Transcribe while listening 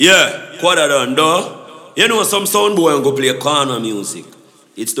Yeah, quarter done, though. You know some sound boy and go play corner music.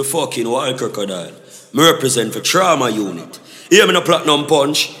 It's the fucking wild crocodile. Me represent for trauma unit. Hear me no platinum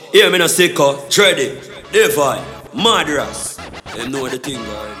punch. Hear me no sicko. Dready. Devi. Madras. Them know the thing,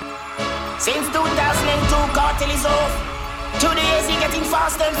 guys. Since 2002, cartel is off. 2 days he getting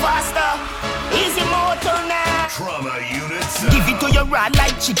faster and faster. Easy motor now. Trauma units. Give it to your rod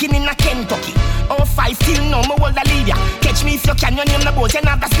like chicken in a Kentucky. Oh, 5 till no more hold a leader. Catch me if you can, your name the boat and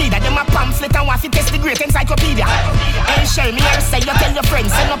have the speeder. Them a pamphlet and want to test the great encyclopedia. And share me and say you tell your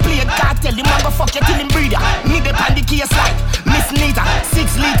friends. Say no play it, cartel, him and go fuck you till him breeder. Me the pan the case like Miss Nita,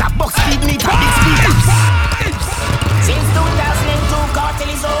 6 liter, box speed meter, big speaker. Since 2002,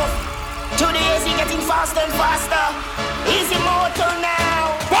 cartel is off. 2 days he getting faster and faster. Easy motor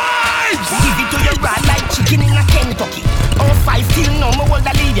now. Give it to your rod like chicken in a Kentucky. Oh, 5 till no more hold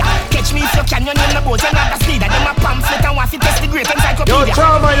a leader. Catch me if you can, your name the boat and have the speeder. Them a pamphlet and want to test the great encyclopedia. Yo,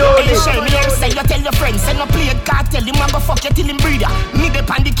 trauma, yo, hey, share me and say you tell your friends. Say no play it, cartel, him and go fuck you till him breeder. Me the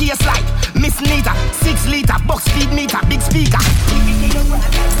pan the case like Miss Nita, 6 liter, box speed meter, big speaker.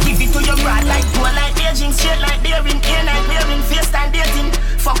 Give it to your rod like poor like aging, straight like daring, air night wearing, face time dating.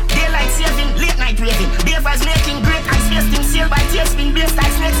 Fuck daylight saving, late night raving. Beavers making great ice wasting, sail by tailspin, beer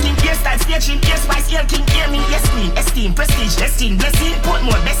styles next thing, beer styles stretching, air spice, air king, air me, yes queen, esteem, prestige, destined, blessing, put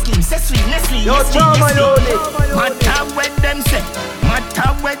more best scheme, say sweet, Nestle, Yo, yes trauma, yo, matter what them say, matter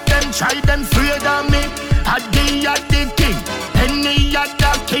what them try, them afraid of me. A the king, any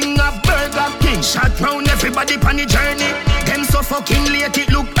other king of Burger King. Shot round everybody on the journey. Them so fucking late it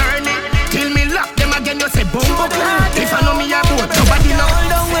look early. Till me lock them again, you say bumbo clan. If I know me a boat, nobody know.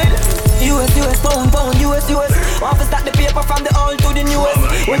 US, pound, US. Office start the paper from the old to the newest.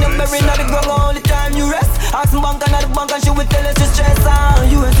 When you're buried at the ground all the time you rest. Ask some bank and at the bank and she will tell us to stress.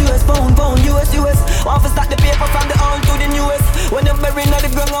 US, pound, US. Office start the paper from the old to the newest. When you're buried at the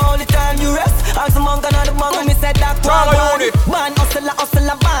ground all the time you rest. Ask some bank and at the bank when me said that man, hustle,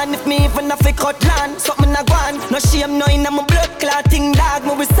 ban. If me even have a cut land, something a gone. No shame, no in my blood clotting dog.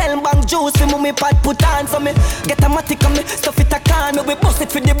 Me we sell bank juice, me pad put on. So me get a matic and me stuff it a can. Me we bust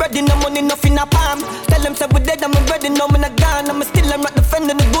it for the bread, no money, nothing a palm. Tell them say we dead and me ready, no me not gone. I'm still I'm not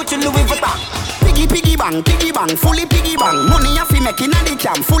defending the Gucci Louis Vuitton. Piggy bang, fully piggy bang. Money you fi make inna the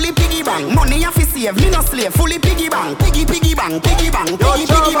camp, fully piggy bang. Money you fi save, me no slave, fully piggy bang. Piggy bang.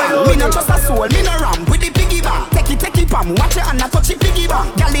 Me no just a soul, me no ramp with the piggy bang. Take it pam, watch it and a touch it piggy bang.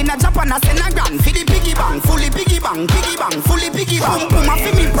 Girl inna Japan a send a grand, fi the piggy bang, fully piggy bang, fully piggy bang. Pum a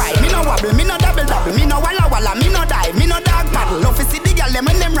fi me pride, me no wobble, me no double, me no walla, me no die, me no dog paddle. Love fi see the girl them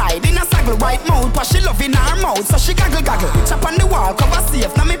when them ride in a saddle, white mouth, but she love in her mouth, so she gaggle. Chop on the wall, cover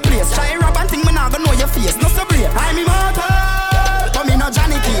safe, now me place. Try rob and think me nah gonna know your face, no so brave. I'm immortal, but me no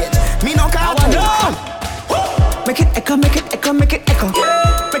Johnny Cage, me no cartoon. Make it echo. Make it echo. Make it echo.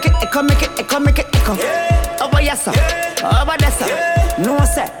 Over yes sir, over there sir. No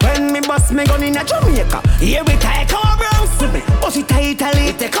sir, when me bust me gun in a Jamaica, here we take our bronze. Bust it to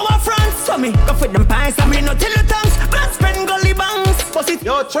Italy, take our France. So me go for them pints, and me no tell the tongues. Blood spend gully bangs. Bust it,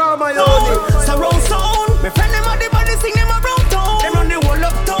 yo, trauma, yo. Surround sound. Me friend them all the body sing them around town. Them run the whole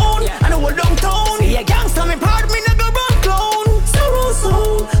uptown and the whole downtown. See a gangster me proud, me no go run clown.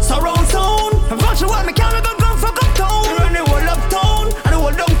 Surround sound. I'm watching what me can't go fuck up town. Them run the whole uptown and the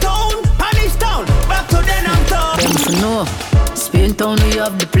whole downtown. Punish town, back to the downtown. Them for no. Spain town we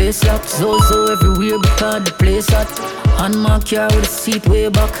have the place locked. So everywhere because the place hot. On my car with the seat way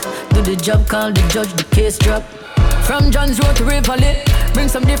back. Do the job, call the judge, the case drop. From John's Road to Rivoli, bring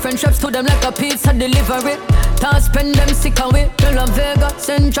some different shops to them like a pizza delivery. Toss spend them sick away to La Vega,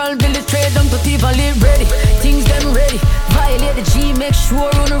 Central Village, trade them to Tivoli. Ready, things them ready. Violate the G, make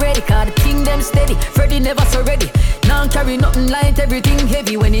sure on ready. Cause the thing them steady, Freddy never so ready. Now carry nothing light, everything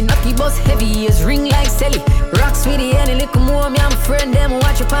heavy. When he knock the bus heavy, his ring like Sally. Rocks with the any little more, me and my friend them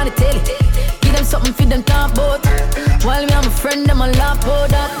watch up on the telly. Give them something for them talk about. While me and my friend them a laugh about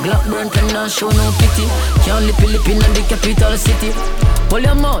that. Blackburn cannot show no pity. Can't lippy in the capital city. Hold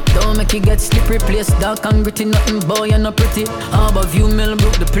your mouth, don't make it get slippery. Place dark and gritty, nothing boy and not pretty. Harbour View,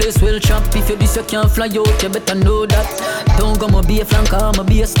 Millbrook, the place will chop. If you this you can't fly out, you better know that. Don't go my be a flanker, I'ma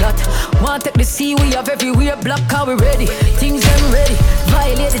be a stat. Want take the sea, we have everywhere. Black car, we ready, things them ready.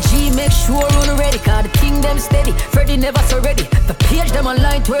 Violate the G, make sure on ready. Cause the thing them steady, Freddy never so ready. The page them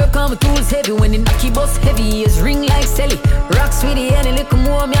online, work on my tools heavy. When the knocky bus heavy, his ring like Sally. Rocks with the any little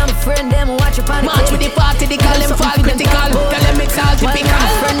more, me and my friend them watch up on the March with the party, they call them fall critical. Tell them it's all typical.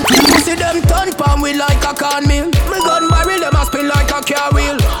 See them turn palm with like a cornmeal. Me gun barrel them a spin like a car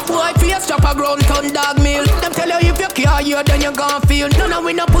wheel. Boy face chop a ground ton dog meal. Them tell you if you care a year, then you gon' feel. None of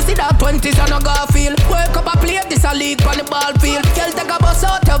we no pussy that 20s and no Garfield. Wake up a play, this a league on the ball field. Girl take a bus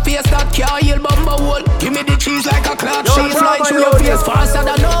out your face, that can't heal bumble hole. Give me the cheese like a clock, she fly through your face faster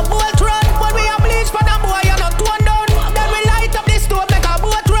than no boat run. When we a bleach for the boy, you not torn down. Then we light up this stove, make a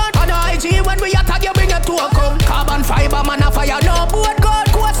boat run. On the IG, when we attack, you bring it to a come. Carbon fiber, man, a fire, no boat gun.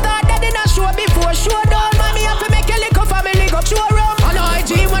 Co-star dead in a show before show down. Mommy have to make a lick of family, go show rum. On the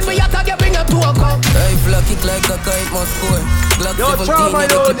IG, when we attack, you bring it to a come. Hey, flock it like a kite must score. Glock 17, you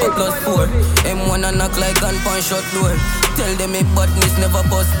the clip a +4. M1 and knock like gun punch shot door. Tell them me badness never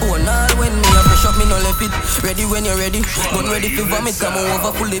postpone. All when me have to shot me no left it. Ready when you're ready. But ready for vomit, come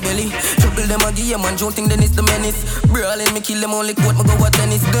over full the belly. Trouble them a give man, joking then it's the menace. Brawling me kill them only quote, me go what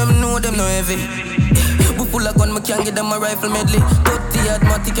tennis. Them know them no heavy. We full of gun, me can't get them a rifle medley. 30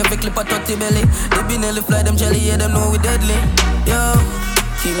 automatic, every clip a 30 belly. They be nearly fly them jelly, yeah them know we deadly. Yo.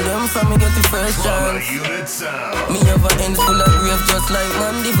 Kill them from me get the first chance. Me have a ends full of grave just like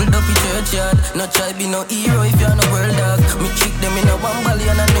man devil dopey churchyard. Not try be no hero if you're no world dog. Me trick them in a one bally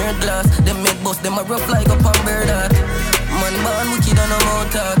and a nerd glass. Them make bust them a rough like a pan bird hat. Man born wicked and a mouth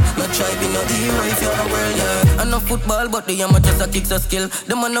talk. Not try be no hero if you're no world dog. I no football but the amateur just a kicks a skill.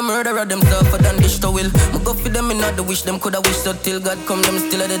 Them man a murderer them tougher than dish to will. Me go for them in the wish them coulda wished so till God come them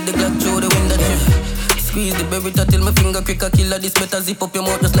still a dead the Glock through the window chip. Squeeze the baby till my finger quick a killer. This better zip up your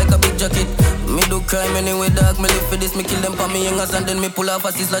mouth just like a big jacket. Me do crime anyway, dog. Me live for this. Me kill them for me youngers and then me pull off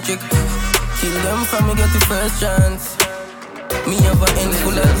a sizzler trick. Kill them from me get the first chance. Me have a end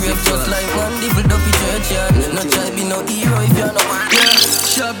full of grave just like man devil dopey churchyard. Not try be no hero if you're no man. Yeah,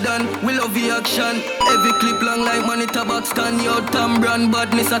 shop done, we love the action. Every clip long like money tabac stand. Yo, Tom Brand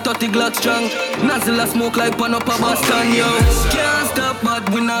badness a 30 Glock strong. Nozzle a smoke like pan up a Boston. Yo, can't stop but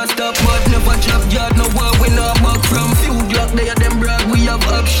we not stop but never drop yard. No war we not back from. Few Glock they are them brag. We have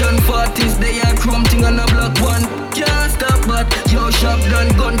option 40s. They are chrome thing on a block one. Can't stop but yo shop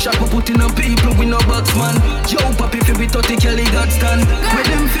done. Gunshot we put in on people. We no box man. Yo papi fi be 30 Kelly God stand. Where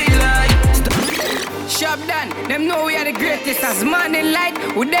them feel like Shop done, them know we are the greatest. As morning light,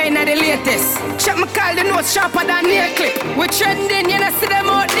 we dying at the latest. Shop me call the notes sharper than nail clip. We trending, you know see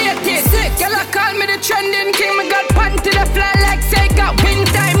them outdated. Sick, y'all call me the trending king. Me got pan to the fly like say got wing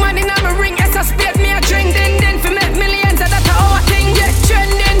time. Man in my ring, as I spit me a drink. Then for make millions, that's our thing. Yeah,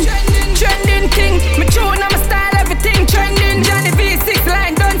 trending king. Me tune, I'm a style, everything trending. Johnny V6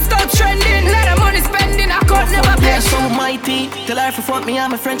 line, don't stop trending. Lot of money spending, I can't never pay. So mighty, tell her if you fuck me,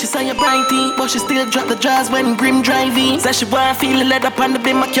 I'm a French, she say you're brighty. But she still drop the jaws when grim driving. Say she wanna feel the leather on the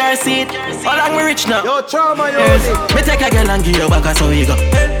bin my car seat. How long we rich now? Yo, trauma, yo. Me take a girl and give you back, so we go.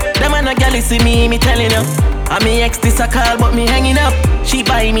 Them and a girl see me telling you. And me ex this a call, but me hanging up. She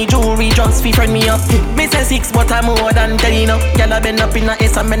buy me jewelry just fi friend me up. Me say 6, but I'm more than 10 enough. Girl I been up in a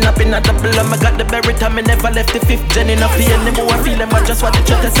S, I been up in a double. And I got the berry time, me never left the 5th gen enough. The anymore I feel them, I just want to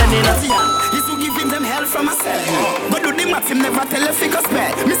try to send enough. He's who giving them hell from myself. But do the math, him never tell a figure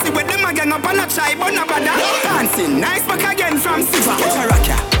spell. Me see where them a gang up on a try, but no bother. Dancing, nice back again from Siva. Get a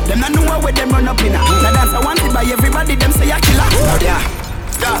rocker. Them not know where them run up in a. Now dance I wanted by everybody, them say a killer. Yeah.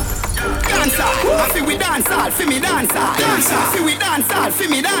 Dancer, I feel we dance all, feel me dancer. Dancer, feel we dance all, feel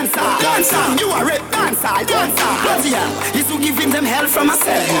me dancer. Dancer, you are a dancer, dancer. But yeah, he's who giving them hell from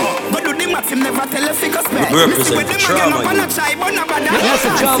myself. But do the math, him never tell a figure spell. Me see where them a gang up on a try, but no bother.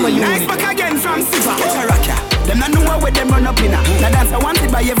 Dancing, nice back again from Siva. Get a rocker. Them not know where them run up in a. Now dance I wanted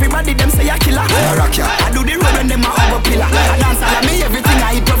by everybody, them say a killer. I rock ya. I do the road when them a over pillar. I dance all of me, everything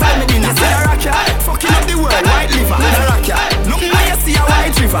I provide me dinner. Say I rock ya. Fucking up the world, white liver. I rock ya. Nothing where you see a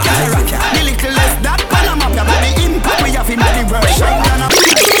white river. I rock ya. The little less that Panama, but the impact we have in the world. Shine down up.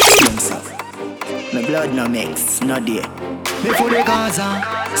 My blood no mix, no day. Before the Gaza,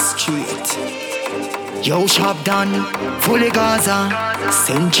 straight. Yo, shop done, fully Gaza,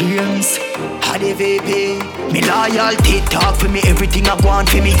 St. James, had a VP. Me loyalty talk for me, everything I want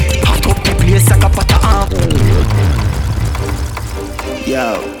for me. Hot up the place like a pot of arm.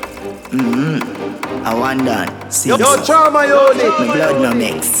 Yo, I want that. Yo, trauma, yo, my blood no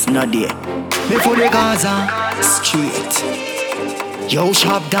mix, no day. Before the Gaza, straight. Yo,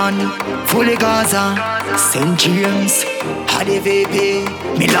 shop done, fully Gaza, St. James, had a VP.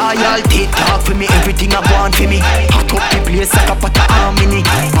 Me loyalty talk for me, everything I want for me. Hot up the place like a pot of harmony.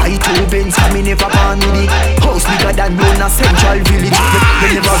 Buy 2 Benz for me never born with it. House bigger than Lona Central Village. We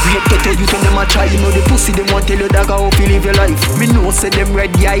never wait to tell you to them a try, you know the pussy, them want tell you that how you live your life. Me know say them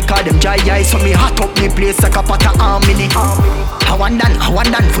red eye, call them dry eye. So me hot up the place like a pot of harmony. I want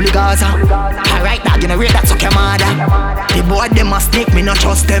done, fully Gaza. Alright dog, you know where that's okay mother. The boy them a snake, me not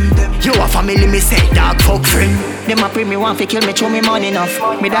trust them. You a family, me say dog fuck friend. Them a pray me want to kill me, show me money enough.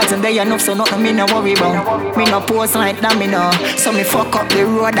 Me dogs and they enough, so nothing me no worry about. Me no pose like that, me no. So me fuck up the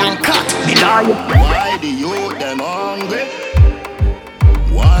road and cut. Me die. Why the youth them hungry?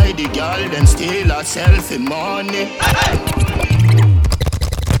 Why the girl them steal herself in money?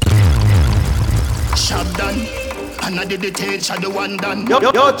 Shop done, and I did the tail, shot the one done.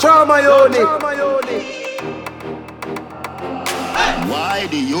 Yo, trauma unit. Why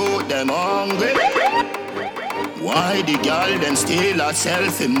the youth them hungry? Why the girl them steal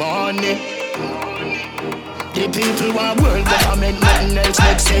herself in money? The people want world government, nothing else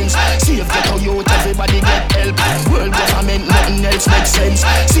makes sense. See if get a youth, everybody get help. World government, nothing else makes sense.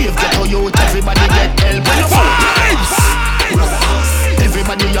 See if get a youth, everybody get help. When you vote,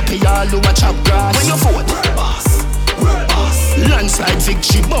 everybody happy, all who a chop grass. When you vote, landslide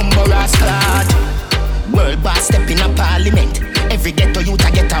victory, bumper ass clad. World boss step in a parliament. Every ghetto youth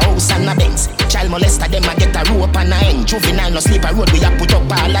a get a house and a Benz. Child molester them a get a rope and a end. Juvenile no sleep a road we a put up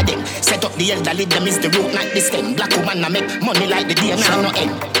all of them. Set up the elderly them is the root not the stem. Black woman a make money like the day now no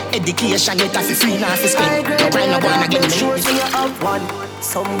end. Education it a fi free now fi spend. No time no going again. Make sure you have one.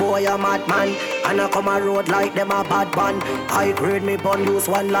 Some boy a madman and I come a road like them a bad man. I grade me bun use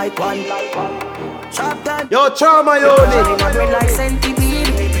one like one. Shop that. Yo, trauma unit. Like centipede.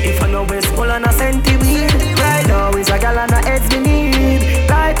 If I know we're full and a centipede. Right now is a gal and a heads we need.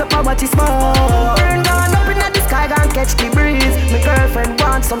 Light up a watch is small. Burn down up in the sky and catch the breeze. My girlfriend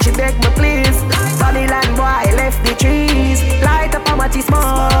wants some, she beg me please. Babylon boy left the trees. Light up a watch is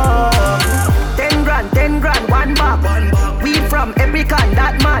small. 10 grand, one bag. We from every can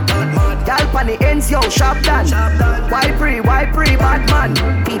that man. Gal pan the ends, yo, shop done. Why pre, bad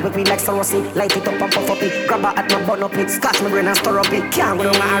man. People be like someone say, light it up and puff up it. Grab a at my bun up it, scotch my brain and stir up it. Can't go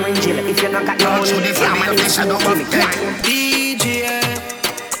to my orange hill if you not got no money. Can't manage to do it. DJ,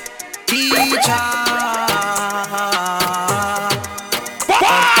 teacher.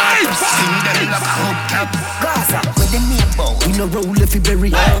 Gaza, with the name bow. We no roll if you bury.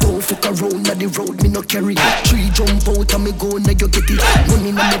 Don't fuck around on the road, me no carry. 3 jump out and me go now you get it. Money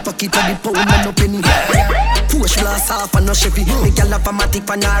in my pocket and the pound and no penny. Push glass off and no Chevy. The gal have a matic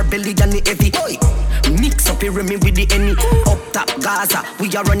on her belly and the heavy. Mix up here me with the any. Up top Gaza, we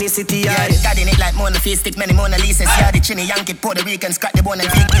are running city. Yeah, got in it like Mona Face, stick many Mona Lisas. Yeah, the chinny Yankee, Puerto Rican, scratch the bone and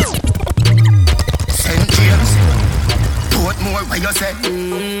big. St. James, Portmore, where you say?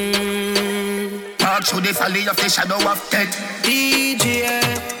 Talk through the valley of the shadow of death. DJ,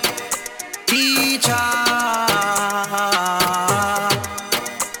 teacher.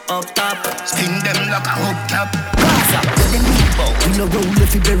 Up top, spin them like a hubcap. We no roll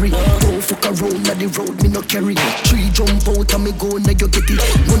if you bury. Don't fuck around on the road, me no carry. 3 jump out and me go now you get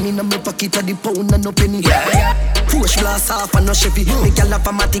it. Money in my pocket and the pound and no penny. Push glass off and no Chevy. The gal have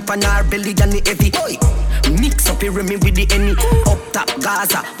a matic on her belly and the heavy. Mix up here me with the any. Up top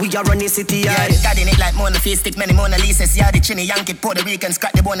Gaza, we are running city. Yeah, got in it like Mona Face, stick many Mona Lisas. Yeah, the chinny Yankee, Puerto Rican,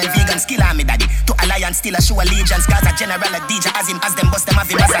 scratch the bone and vegan. Skill army daddy, to alliance still a show allegiance. Gaza general a DJ as him as them bust them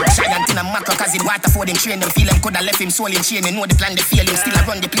have him as a giant in a macro. Cause him water for them train them feel him coulda left him soul in chain. They know the plan they feel him still a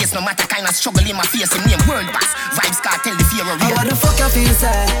run the place no matter kind of struggle in my face. Him name world boss, vibes cartel the fear of real. How the fuck you feel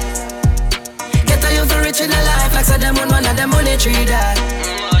sad? Get a youth rich in a life like so them on one of them money tree that.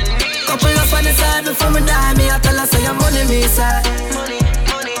 Couple up on the side before me die. Me I tell her say your money me sad.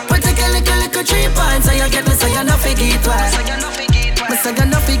 But take a little 3 points so you get me so you no figgy twice. Me say you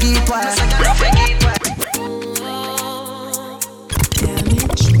no figgy twice.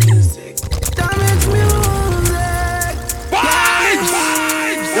 Damage music.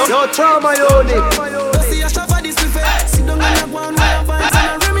 Yo, trauma unit. See a shop for this buffet. Sit down on the ground with a vibes and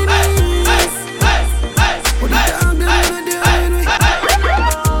a reminisce. What the dog them gonna do anyway?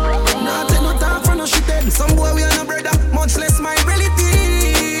 Nah, take no time for no shit then. Some boy we are no brother, much less my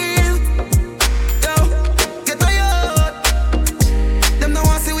relative. Yo, get a yacht. Them no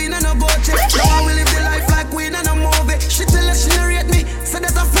want see we no go check. Now we live the life like we no movie. She tell us she narrate me, so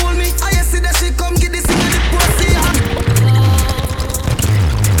that a fool me. I see that she come get this in the pussy.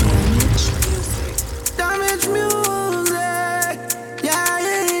 Damage music,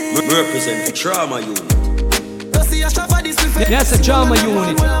 yeah. We represent the trauma unit. That's a trauma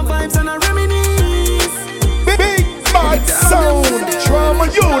unit. Big bad sound, trauma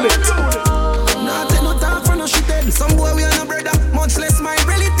unit. Nah, take no time for no shit then. Some boy we are no brother, much less my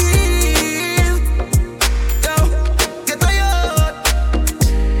relative. Yo, get a yacht.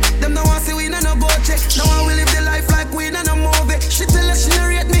 Them no want see we no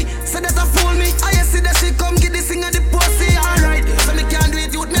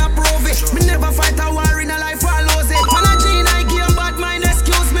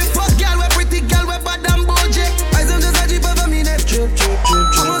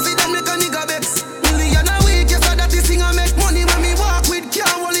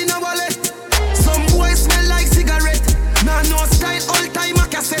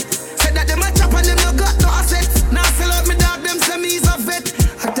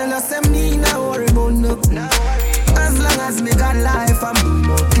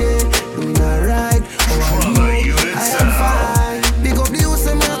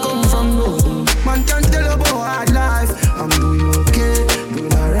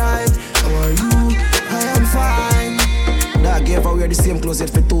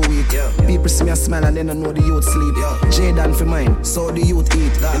I know the youth sleep. Jaden for mine, so the youth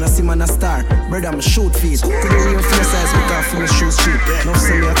eat. And I see man a star, brother I'm shoot feet. Could you wear face size because for me shoes cheap. Now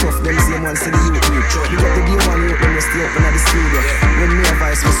see me a tough, them same one see the youth meet. You got the day one youth when you stay up in the studio. When me a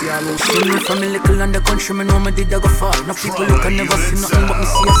vice, we see all those shit. Me from a little on the country, me know me did I go far. Now people look and never see nothing but me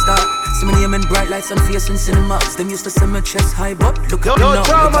see a star. See me name in bright lights and face in cinemas. Them used to see me chest high, but look at me now, look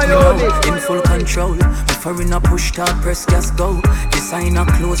at me now. In full control, before in a push start, press gas go. Designer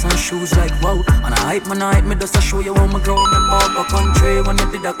clothes and shoes like wow. And I hype me just to show you how me grow. Remember back country when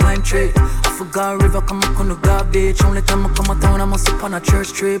I did a climb tree. I forgot river come up on the garbage. Only time I come a town I must sit on a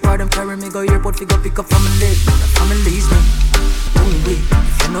church tree. Part them carry me go airport, figure pick up family. Families me. Only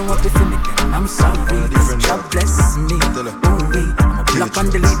if you know what for me, then I'm sorry. God bless me. Only I'm a black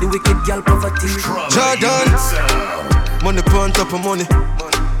and delete the wicked girl poverty. Jordan, money on top of money.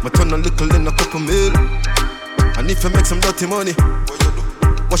 My turn a little in a couple mil. And if you make some dirty money,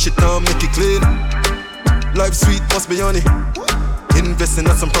 wash it down, make it clean. Life sweet, must be honey. Investing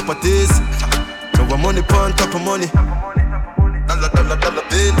in some properties. Now I'm money on top of money. Dollar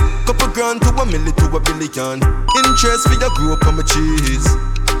bill. Couple grand to $1 million to $1 billion. Interest for your grow up on my cheese.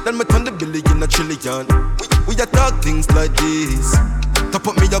 Then me turn the billion a trillion. We a talk things like this. Top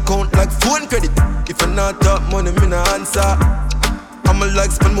up me account like phone credit. If I not talk money, me no answer. I'ma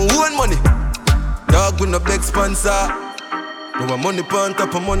like spend my own money. Dog with no big sponsor. Now I'm money on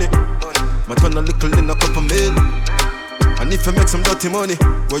top of money. My turn a little in a couple mil. And if you make some dirty money,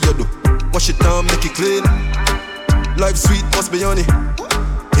 what you do? Wash it down, make it clean. Life sweet, must be honey.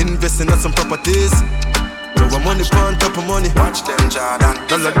 Investing in some properties. Now I'm money on top of money. Watch them, Jordan.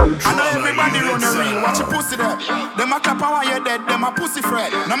 I know everybody run a reel. Watch your pussy there. Them a clap and while you're dead, them a pussy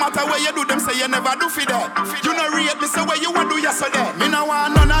fret. No matter where you do, them say you never do for that. You no rate me, so where you want do yesterday. Me no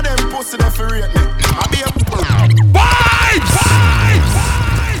want none of them pussy there for rate me. I be a vibes.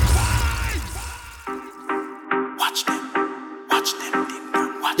 Watch them. Watch them.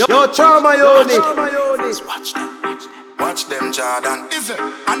 Yo, Trauma Unit. Watch them. Watch them, Jordan. Is it?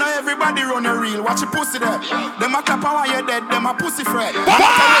 I know everybody run a reel. Watch your pussy there. Them a clap and while you're dead, them a pussy fret. No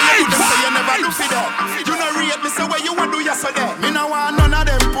matter where you do, them say you never do for that. You no rate me, so where you want do yesterday. Me no want none of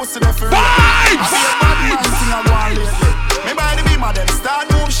them pussy there for real. I be a bad man thing I go on lately. Me by the beam of them start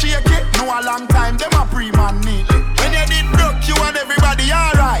move shake it. No a long time, them a pre-man neatly. When you did broke, you and everybody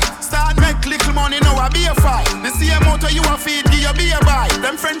alright. Start make little money, now I be a fight. The same motor you a feed, give you be a buy.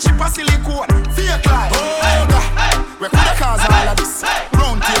 Them friendship a silicone, fake life. Oh God, we coulda cause all of this.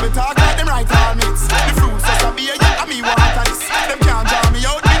 Round table talk like them right all mates. The fruits just a be a yeah, and me water this. Them can't draw me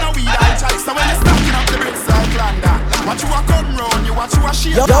out, me no weed I chalice. So when they stacking up the bricks like London, watch you a come round, you watch you a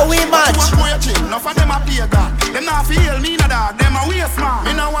shake. Yo, we match. Watch you a chill, enough of them a pagan. Them not feel me no dog, them a waste man.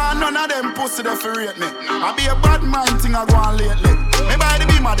 Me no want none of them pussy to rate me. I be a bad mind thing I go on lately. Me by the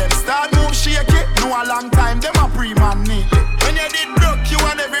beam of them start move shake it. No a long time, them a pre-man neatly. When you did broke, you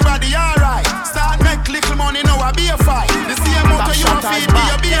and everybody alright. Start make little money, now I be a fight. The same motor you a feed,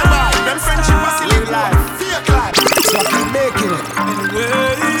 be a buy. Them friendship a silly life, fake life. So I keep making it.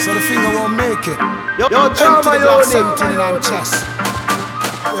 So the finger won't make it. Yo, Trauma Unit. Something in my chest.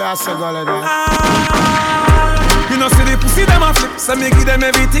 Yeah, I say go like that. You know see the pussy them a flip, so me give them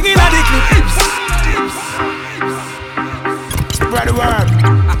everything in a the clip. Spread the word.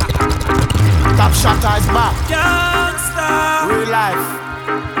 Top Shotter is back. Gangsta. Real life.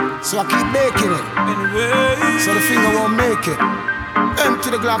 So I keep making it. Anyway. So the finger won't make it. Empty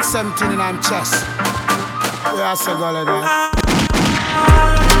the Glock 17 in my chest. Yeah, I say go like that.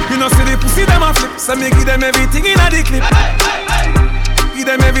 You know see the pussy them a flip, so me give them everything in a the clip. Give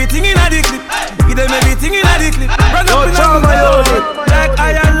them everything in a the clip. Give them everything in a the clip. Run up in a clip. Like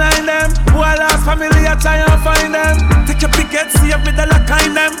iron line them. Who a lost family I try and find them. Take your picket, see if me the lock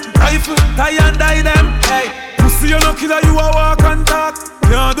in them. Rifle, tie and die them. Hey, pussy you no killer, you a walk and talk.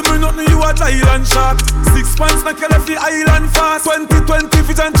 Can't do me nothing, you a island shark. 6 months make you left the island fast. 2020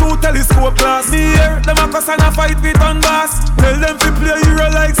 vision through telescope glass. Me here, them a cuss and a fight with on gas. Tell them fi play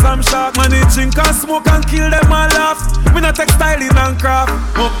hero like some shark. Man they drink and smoke and kill them and laugh. Me not textiling and craft.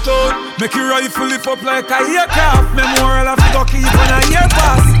 Uptown, make your rifle lift up like a aircraft. Memorial of go keep on a year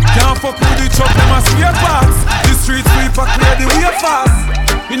pass. Can't fuck with the truck, them a spare parts. The street sweeper clear the way fast.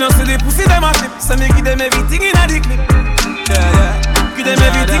 You know see the pussy them a flip, so me give them everything in a the clip. Yeah. Give them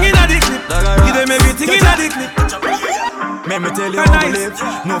everything in a the clip. Give them everything in a the clip. Let me tell you how we live.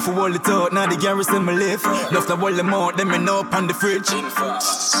 No for all it out, now the garrison me live. Love to wall them out, them me know up on the fridge.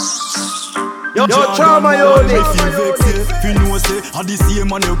 Yo, Trauma Unit. Me feel vexed, fi know say I the same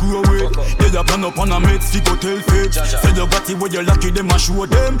man you grow with. They a plan up on a meds, fi go tell fate. Say you got it where you lucky, them a show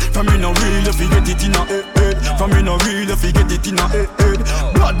them. From me no real, if you get it in a head. From me no real, if you get it in a head.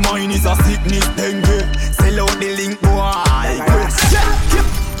 Blood mind is a sickness, dengue. Sell out the link, boy.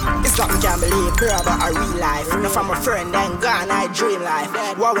 It's something can't believe, bro, about a real life. Now from a friend, then gone, I dream life.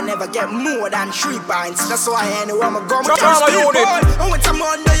 Why we never get more than 3 pints? That's why anywhere I'm going, I'm steam pipe. I went to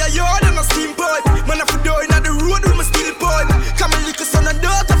Monday, a yard and a steam pipe. Man, if you do in the road, we must steal pipe. Come and lick a son and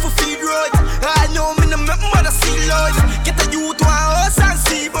daughter for feed right. I know me no make mother see life. Get a youth to a house and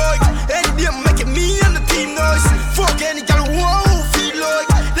see boy. Any day making me and the team noise. Fuck any girl who feel like.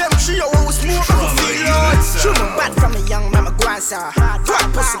 Them three always smoke for feel like. Shoot me bad from a young mama guansa.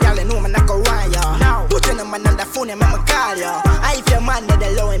 Fuck pussy girl and know me not go run ya. Putting a man on the phone and mama call ya. I if your man that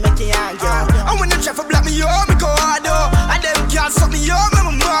the low and make you angry. I want them try for black me up, me go harder. And them girls suck me up,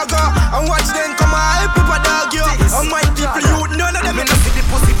 me maga. I watch them come out, papa dog yo. I my people you, none of them. Me no see the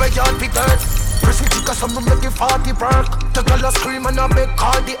pussy where y'all be dirt. Press me chica, some will make it 40 work. The girl a scream and I make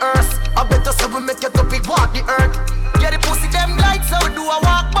all the earth. I better say we make it up big walk the earth. Get the pussy them lights so do a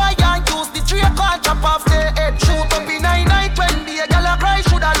walk by and use the tree call chop off the head. Shoot up in 9 when the girl a cry.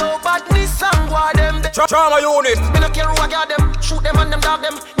 Should a low badness and why them. Trauma Unit. Me no care who I got them. Shoot them and them dog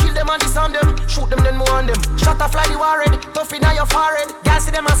them. Kill them and disarm them. Shoot them then more on them. Shot a fly the warhead. Tough in your forehead. Girl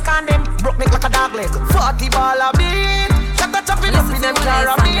see them and scan them. Broke me like a dog leg. 40 ball a beat. Shot a chop it up in them car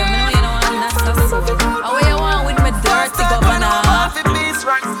a beat. How you want with me dirty governor?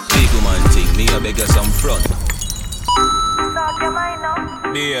 Big woman thing, me a beg you some front. Talk your mind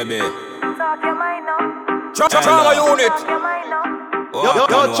now. Baby. Talk your mind now. Trauma Unit.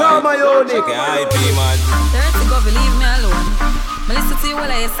 Yo, Trauma Unit. Okay, IP man. Dirty governor, leave me alone. Me listen to you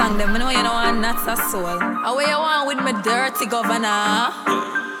while I sing them. I know you know I'm not a soul. How you want with me dirty governor?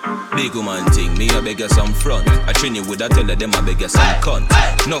 Big woman thing, me a beg you some front. I train you with a tell them I beg you some cunt.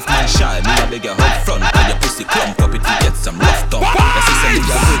 Enough man shy, me a beg you up front. And your pussy clump up it to get some rough tongue. Your sister me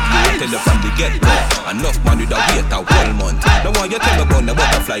a good, you tell her from the get-go. Enough man with a wait a whole month. Now why you tell me about the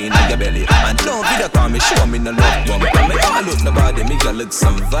butterfly in your belly? And don't be the time me show me no love bump. Me I look nobody, me a look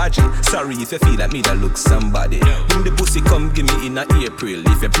some vaggie. Sorry if you feel like me that look somebody. When the pussy come give me in a April.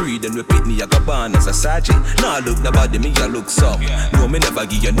 If you breathe and repeat me, I go born as a sergeant. Now look nobody, me a look some. No me never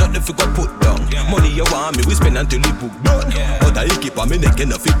give you nothing for go put down. Money you want me, we spend until you book done. But I keep on me neck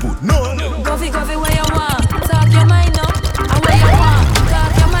enough you put none. Coffee, where you want? Talk your mind now. Where you want?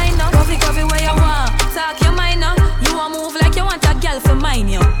 Talk your mind now. Coffee, where you want? Talk your mind now. You want move like you want a girl for mine,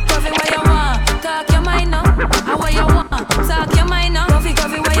 yo. Coffee, where you want? Talk your mind now. Where you want? Talk your mind now. Coffee,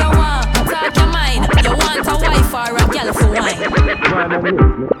 where you want? Talk your mind. You want a wife or a girl for wine?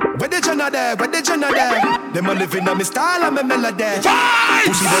 Where the Jenna there? Where the Jenna there? Them a living on me style and me melody.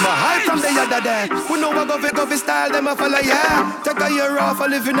 Pussy them a high from the other there. We know I go fi style, them a follow yeah. Take a year off, a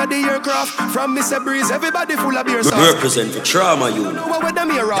living at the aircraft. From Mr. Breeze, everybody full of beer sauce. We represent for Trauma Unit. Know where them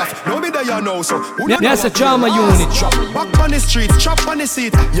here off? No me there you know so. Yes, a Trauma Unit. Chop back on the streets, chop on the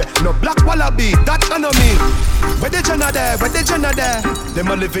seat. Yeah, no black wallaby, that I know me. Where the Jenna there? Where the Jenna there? Them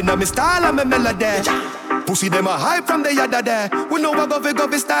a living on me style and me melody. Pussy them a hype from the other there. We know I go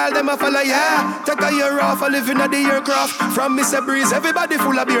fi style, them a follow yeah. Take a year off, a living at the aircraft. From Mr. Breeze, everybody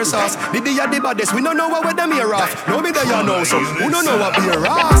full of beer sauce. The baddest, we don't know where them here off. No me there you know so. Who don't know what beer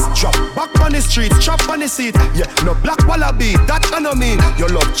ass? Chop back on the streets, chop on the seat. Yeah, no black wallaby, that I know me. Your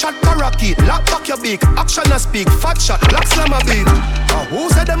love chat parakeet, lock back your beak. Action a speak, fat shot, black slam a beat. Who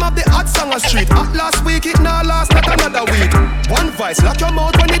said them have the hot song a street? Hot last week, it now last not another week. One voice, lock your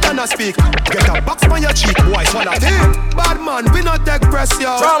mouth when it done a speak. Get a box on your cheek, boy, swallow it. Bad man, we not take press,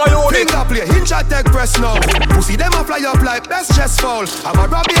 yo. Finger play, hinge a take press now. Pussy them a fly up like best chest fall. I'm a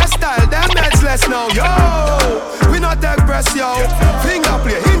Robbie style, them heads less now, yo. We not take press, yo. Finger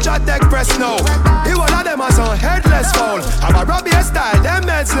play, hinge a take press now. He one of them has on headless fall. I'm a Robbie style, them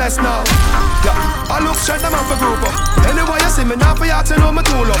heads less now. Yeah, I look straight them up for group up. Anyway you see me now for you to know me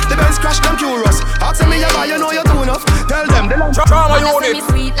tool up. The Benz crash them curious. Ask me about you know you too enough. Tell them they like Trauma Unit. Me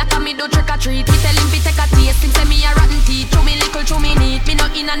sweet like a me do trick or treat. Me tell him fi take a taste. Him say me a rotten teeth. Chew me little, chew me neat. Me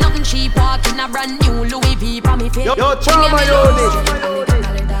not in a nothing cheap. Walk in a brand new Louis V for me face. Yo, Trauma Unit.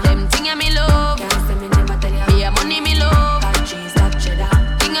 Them thing a me love. Be a money me love.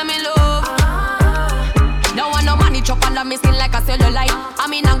 Thing a me love. No one no money chop under me skin like a cellulite. I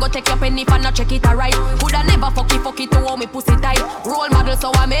mean I go take your penny for not check it alright. Coulda never fuck it to how me pussy tight. Role model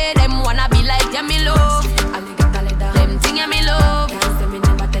so I made them wanna be like yeah me love. Them thing a me love.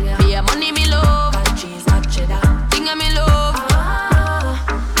 Be a money me love. Thing a me love.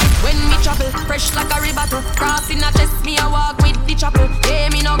 When me travel, fresh like a ribato. Cross in a chest, me a walk with the chapel. Hey,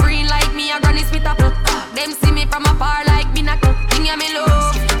 me no green like me a granny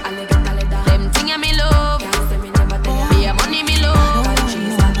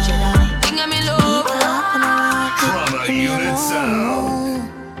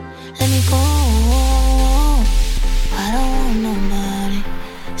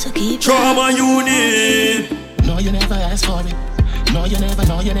so keep Trauma unit. No, you never asked for it. No, you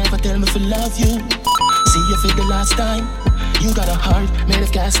never tell me to love you. See you for the last time. You got a heart made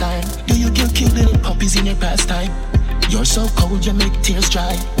of cast iron. Do you kill cute little puppies in your pastime? You're so cold, you make tears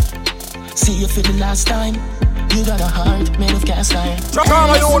dry. See you for the last time. You got a heart made of cast iron.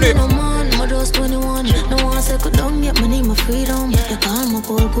 Trauma unit. No man, my just 21. No one second down, get money, my freedom. You call my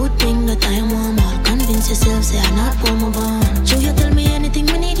call, good thing that I am warm. Convince yourself, say I'm not for my bond. So you tell me anything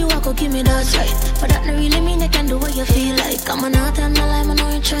we need, you walk or give me that right. But that don't really mean I can do what you feel like. I'm not in my life, I know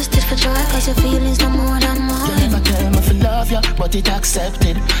you're trusted for joy. Cause your feelings no more than mine. You never tell me to love you, but it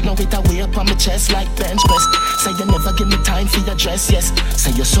accepted. Now it a way up on my chest like bench press. Say you never give me time for your dress, yes.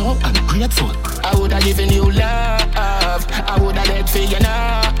 Say you're so ungrateful. I woulda given you love. I woulda let for you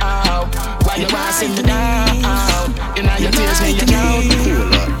now. Why you wanna sing me down? You know your tears me you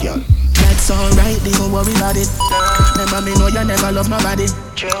down. That's alright, they don't worry about it. Remember me know you never love my body.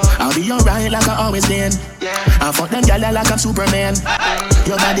 I'll be alright like I always been. I fuck them gyal like I'm Superman.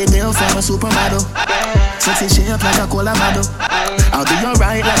 Your body built from a supermodel. Sexy shape like a cola model. I'll be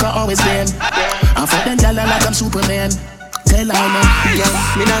alright like I always been. I fuck them gyal like I'm Superman. Tell her no,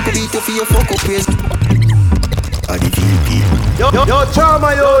 yeah. Me not go beat you for your fuck up praise. Yo,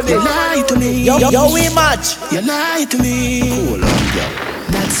 Trauma unit. You lie to me. Yo, we match. You lie to me. Cool on, yo.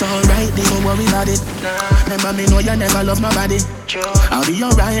 That's alright, they don't worry about it. Remember me know you never love my body. I'll be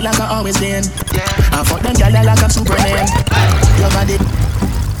alright like I always been. I fuck them gyal like I'm Superman. Your body.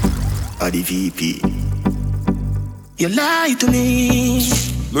 The VP. You lie to me.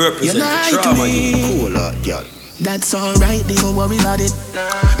 You lie to me. Cool on, yo. That's alright, they don't worry about it.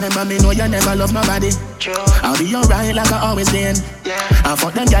 Remember me know you never love my body. I'll be alright like I always been. I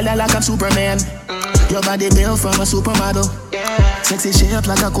fuck them gyal like I'm Superman. Your body built from a supermodel. Sexy shape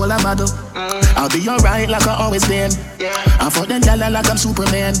like a cola model. I'll be alright like I always been. I fuck them gyal like I'm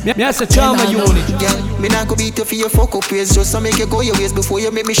Superman. Me as a Trauma unit. Girl, me not go beat you for your fuck up ways. Just to make you go your ways before you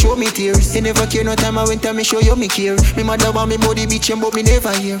make me show me tears. You never care no time I went time me show you me care. Me mother want me body bitch but me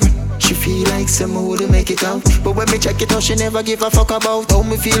never hear. She feel like someone would make it out. But when me check it out, she never give a fuck about how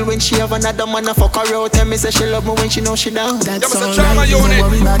me feel when she have another man a fuck her out. Tell me say she love me when she know she down. That's alright, don't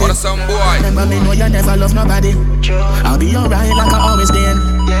worry about it. Remember me know you never love nobody. I'll be alright like I always been.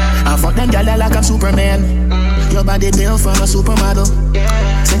 I fuck them gyal like I'm Superman. Your body built from a supermodel.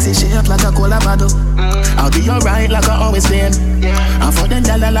 Sexy shape like a cola bottle. I'll be alright like I always been. I fuck them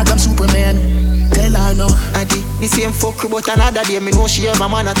gyal like I'm Superman. Tell her no. I did the same fuck but another day. Me know she have a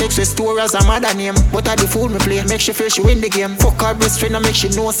man that takes her store as a mother name. But I the fool me play, make she feel she win the game. Fuck her best friend and make she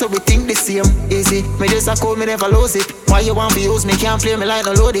know so we think the same. Easy, me just a call me never lose it. Why you want to use me, can't play me like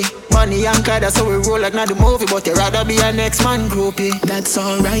no loady. Money and car, that's how we roll like not the movie. But you rather be a next man groupie. That's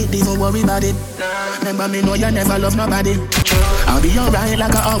alright, don't worry about it. Remember me know you never love nobody. I'll be alright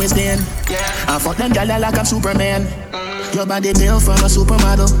like I always been. I fuck them gyal like I'm Superman. Your body built from a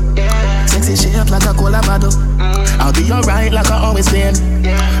supermodel. Sexy shape like a cola bottle. I'll be alright like I always been.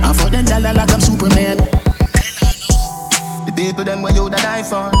 I fuck them gyal like I'm Superman. The people them where you that die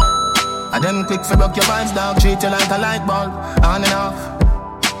for. And them quick for rock your vibes, dog. Treat you like a light bulb, on and off.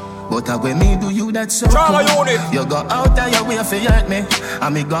 But when me do you that so Trauma unit. You go out of your way for hurt me,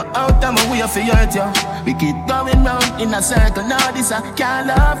 and me go out of my way for hurt you. We keep going round in a circle. Now this a can't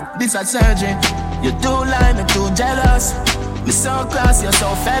love, this a surgery. You too lying, me too jealous. Me so cross, you're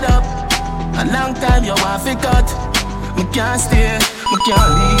so fed up. A long time you want to cut. Me can't stay, me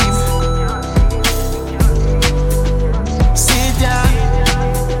can't leave. Sit down.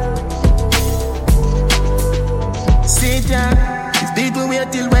 Sit down. If people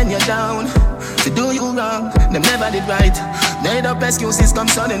wait till when you're down to do you wrong, them never did right. Made up excuses come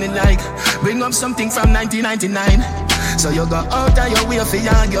suddenly like bring up something from 1999. So you go out of your way for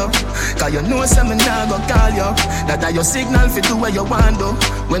argue, cause you know some now go call you. That are your signal for do what you want to.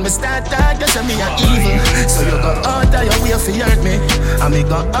 When we start talking, you say me a evil. So you go out of your way for hurt me, and me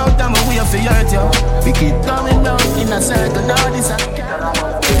go out of my way for hurt you. We keep going round in a circle. Now this a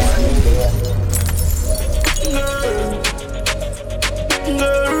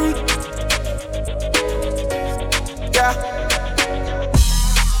yeah.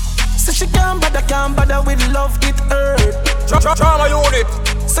 So she can't bother with love, it hurt. Trauma unit.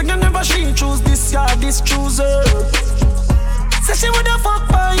 So you never she choose this, yeah, this choose her. So she woulda fuck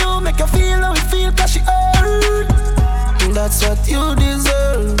for you, make you feel how you feel, cause she hurt. And that's what you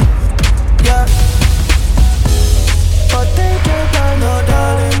deserve, yeah. But take your time, no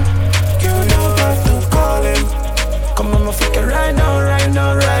darling. You don't have to call him. Come on, my fucker, right now, right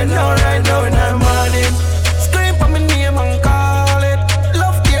now, right now, right now, and I'm on it. Scream for my name and call it.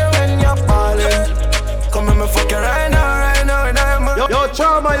 Love here when you're falling. Come on, my fucker, right now, right now, and I'm on it. Yo,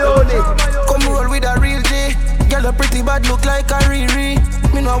 Charma Unit. Come roll with a real G. Girl a pretty bad, look like a Riri.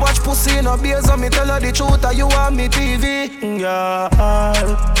 Me no watch pussy no beers, so me tell her the truth. You want me TV? Yeah.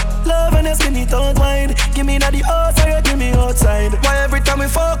 Love and you spin it out wide. Give me na the outside, you give me outside. Why every time we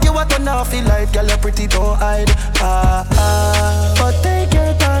fuck you, I turn off the light? Girl, you pretty, don't hide. But take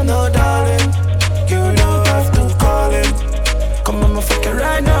your time, no darling. You don't have to call it. Come on, me fuck you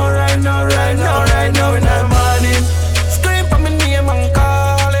right now, right now, right now, right now in the morning. Scream for me name and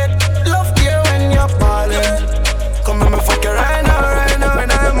call it. Love you when you're falling. Come on, me fuck you right now, right now in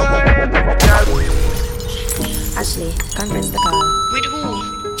the morning. Ashley, conference the call. With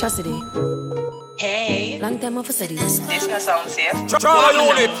who? Chastity. Hey. Long time of a city. This gonna sound safe. Try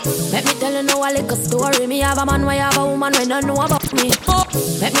on it. Let me tell you now a little story. Me have a man, why have a woman when don't know about me.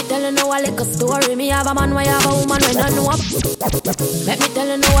 Let me tell you now a little story. Me have a man, why have a woman when don't know about me. Let me tell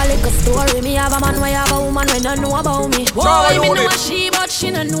you now a little story. Me have a man, why have a woman when don't know about me. Boy, me know a she, but she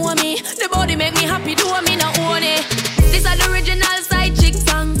don't know me. The body make me happy, do me not own it. This is the original side chick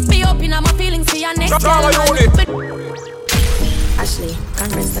song. Me open up my feelings for your next girl. Ashley,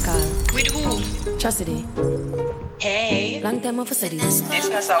 conference the call. With who? Chastity. Hey. Long time of a city. This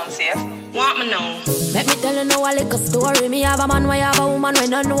gonna sound safe. Want me know? Let me tell you now a little story. Me have a man, why have a woman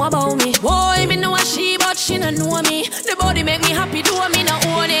when don't know about me. Boy, me know a she, but she don't know me. The body make me happy, do me not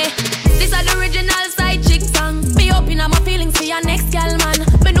own it. This is the original side chick song. Me open up my feelings for your next girl, man.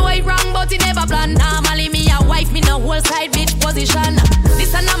 Me know it wrong, but it never plan. Normally me a wife, me no whole side bitch position.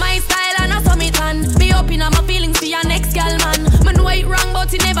 This is not my style and I saw me tan. Me open up my feelings for your next girl, man. Me know it wrong,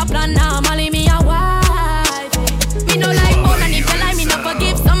 but it never plan. Normally me a wife. Me no like more than if you like me no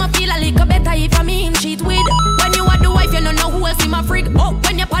forgive. Some feel a little better if I me him cheat with. When you are the wife, you don't know who else in my freak. Oh,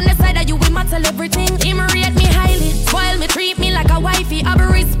 when you're on the side of you, we might tell everything. Him rate me highly, spoil me, treat me like a wifey. I be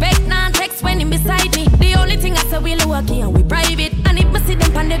respect, non text when him beside me. The only thing I say we lucky and we private. And if me see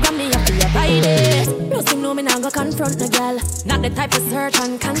them on the gram, me have to abide it. No see no me nah go confront no girl. Not the type of search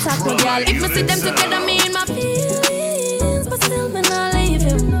and contact no girl. If me see them together, me in my feelings, but still me nah leave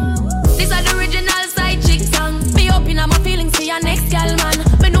him. This is the original side chick song. Me open up my feelings for your next girl, man.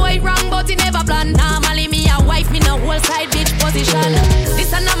 Me know it wrong, but it never plan. Normally me a wife, me no whole side bitch position.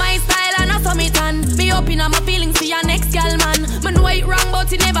 This is not my style and I saw me tan. Me open up my feelings for your next girl, man. Me know it wrong,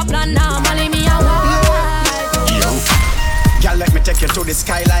 but it never plan. Normally me a wife. Girl, let me take you to the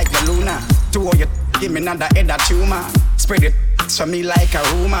sky like the Luna. To all you give me another head of tumor. Spread it for me like a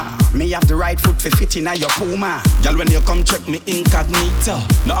rumor. Me have the right foot for fitting at your Puma. Girl, when you come check me incognito.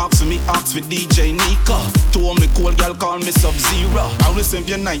 No ask me, ask with DJ Nico. To all me cool girl, call me Sub-Zero. I will save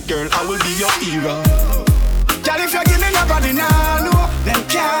your night, girl, I will be your hero. Girl, if you give me nobody now, no, then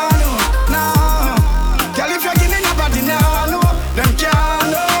can't no, no. Girl, if you give me nobody now, no, then can't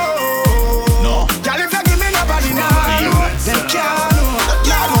no. No. Girl, if you give me nobody now, no, then can't no,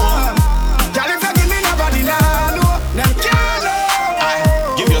 no. Girl, if you give me nobody now, no, then can't no.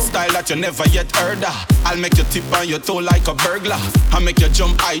 I give you style that you never yet heard of. I'll make you tip on your toe like a burglar. I make you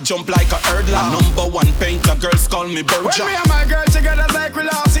jump, I jump like a hurdler. #1 painter, girls call me Burger. When me and my girl together like we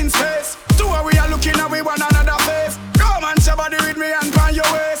lost in space. Two of we are looking at we one another face. Come and your body with me and pan your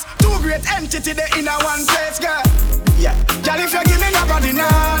waist. Two great entity they in a one place, girl. Yeah. Girl, if you give me nobody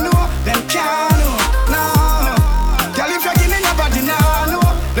now, no, then can't no, no. Girl, if you give me nobody now, no,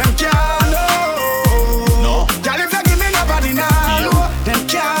 then can't no. No. Girl, if you give me nobody now, no, then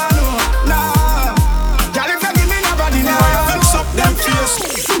can't no, no. Girl, if you give me nobody now, fix up them face.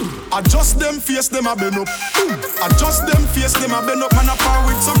 Adjust them face, them a bend up. Adjust them face, them a bend up. Man a par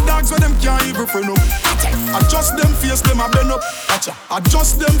with some dogs where them can't even friend up. Adjust them face, them a bend up.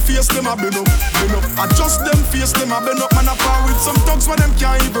 Adjust them face, them a bend up. Bend up. Adjust them face, them a bend up. Man a par with some dogs where them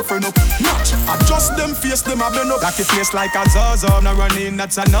can't even friend up. Adjust them face, them a bend up. Like it face like a Zaza, no running,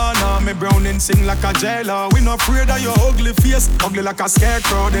 that's a no-no. Me browning sing like a jailer. We not afraid of your ugly face, ugly like a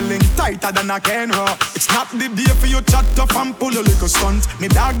scarecrow. The link tighter than a Kenra. It's not the day for you chat up and pull a little stunt. Me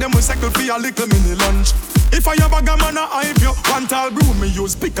dog them will cycle for a little mini lunch. If I have a gammon a hype you, one tall brew me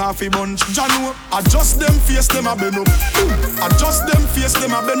use pick off a bunch. Jano, adjust them face, them a bend up. Adjust them face,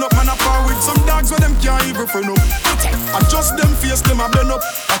 them a bend up. Man a par with some dogs where them can't even friend up. Adjust them face, them a bend up.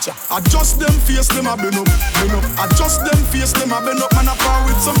 Adjust them face, them a bend up. Adjust them face, them a bend up. Man a par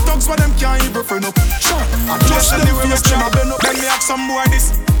with some dogs where them can't even friend up. Adjust them face, them a bend up. Then me have some boy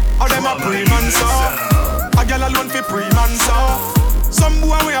this, or them a pre-man so. A girl alone fi pre-man so. Some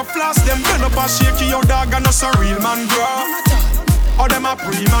boy we a floss, them bend up and shake your dog and us a real man grow. Or them a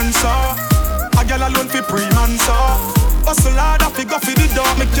pre-man so. A girl alone fi pre-man so. Hustle hard, I fi go fi the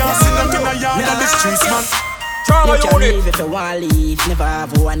dog. Me can't see them in a yard of the streets, man. You can leave if you want leave. Never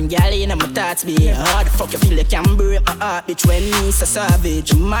have one girl in my thoughts, be hard. Fuck you feel you can break my heart, bitch. When me so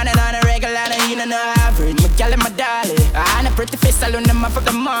savage, man and on a regular, and you know average. My girl and my darling, I'm a pretty face, I learn them up for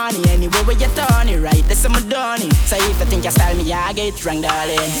the money. Anyway, where you turn it right, that's my donny. So if you think you style me, I get it wrong,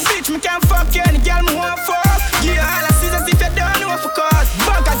 darling. Bitch, me can't fuck you, any girl me want fuck. Yeah, all I see is if you don't know for cause.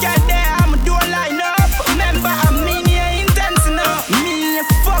 Fuck I get there, I'ma do a line up. Remember, I mean you intense enough. Me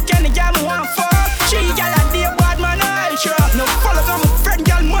fuck any girl me want fuck. She girl a day bad man I sure. No follow from my friend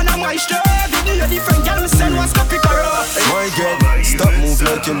girl man I'm my sure. The different girl me send what's copy her up. My girl, stop move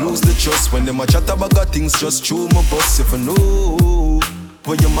like you lose the trust. When them a chat about got things just chew my bus. If I know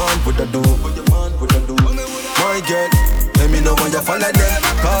what your man would I do, my girl, let me know when you follow them.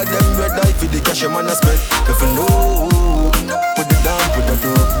 Call them red eye for the cash your man a spend. If I know what the down would I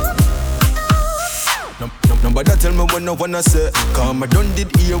do. Nobody tell me what I wanna say. Cause I done did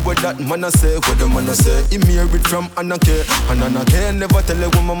hear what that man a say. What the man a say. He hear it from Anake. And Anake never tell you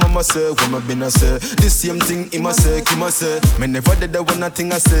what my mama say. What my been a say. The same thing he must say, he must say. Me never did that one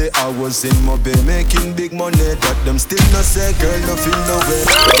thing I say. I was in my bay making big money. That them still not say. Girl, no feel no way.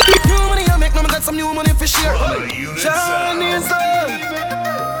 New money I make, now I got some new money for share. Chinese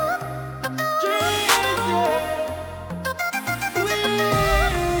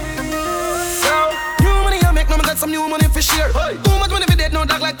some new money for share. Too much money for dead, no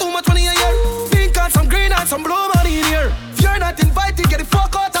dog like too much money a year. Pink and some green and some blue money in here. If you're not invited, get the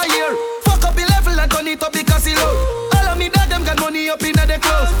fuck out of here. Fuck up the level and turn it up the casino. All of me that them got money up in the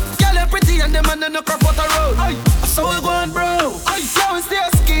clothes. Girl they pretty and them and no crop out the road. So we going bro. Now we still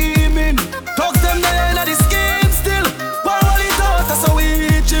scheming. Talk them there at the scheme still. While all it out, that's how we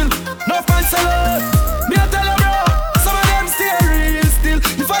chill. No fancy love. Me I tell them bro. Some of them stay real still.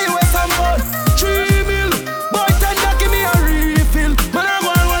 If I you waste some fun.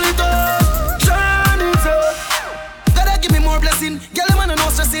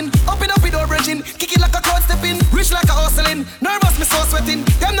 Kick it like a crowd stepping, rich like a hustling. Nervous, me so sweating.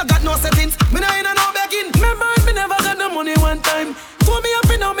 Them no got no settings. Me no in and no begging. Remember, me never got no money one time. Told me up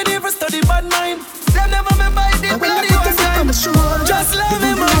and now me never study bad mind. Them never remember it did bloody one time. Just love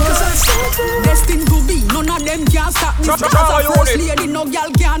me more. Destined to be, none of them can stop this. As a first lady, no girl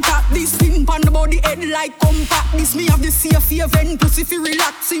can tap this. Spin pan the body head like compact. This me have the safe event, pussy fi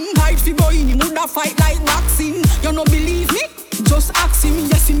relaxing. Tight fi boy, he woulda fight like boxing. You no believe me? Just ask him,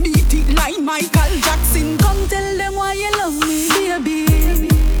 yes he beat it like Michael Jackson. Come tell them why you love me, baby.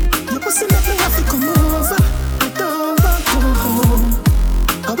 Your pussy make me have to come over. I don't want to go home.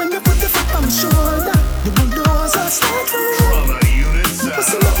 And when you put the foot on my shoulder, the bulldozer start to roll. Your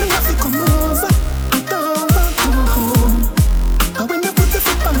pussy make me have to come over. I don't want to go home. And when you put the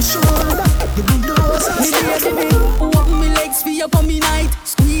foot on my shoulder, the bulldozer start to roll. Open me legs for you for me night.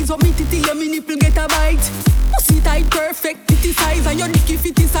 Squeeze up me titty, your me nipple get a bite. Pussy tight, perfect, titty size. And your dicky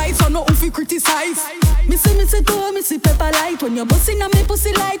fitty size, so no fi criticize. Me see toe, me see pepper light. When you're busting on me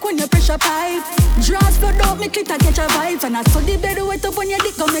pussy like when you pressure pipe. Draws blood out, me clit a catch a vibe. And I saw the bed wet up on your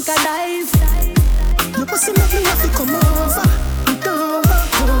dick, come make a dive. Your pussy make me have to come over. I don't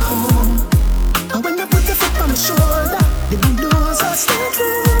want to go home. And when you put your foot on my shoulder, the bulldozer start to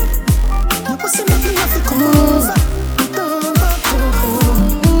roll. Your pussy make me have to come over. I don't want to go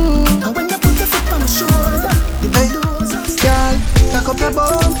home. And when you put your foot on my shoulder, the bulldozer start to roll. Cock up your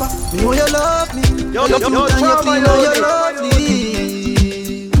bumper, me know you love me. Yo, you clean, know you lovely,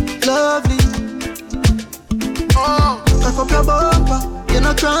 lovely. Cock up your bumper, you're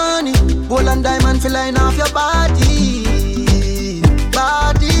not cranny. Gold and diamond feel line off your body,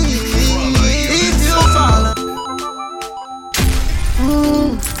 body. If you fall,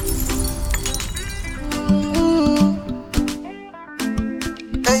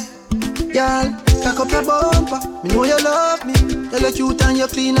 hey, y'all, cock up your bumper. Me know you love me. You look cute and you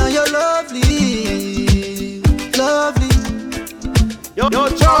clean and you lovely, lovely. Yo,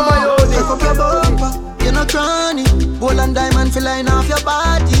 Chama, take up your bumper, you're not cranny. Gold and diamond feel line off your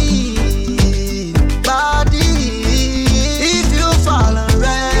body, body. If you fall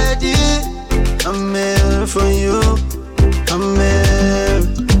already, I'm here for you, I'm here.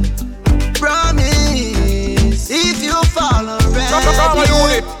 Promise, if you fall already,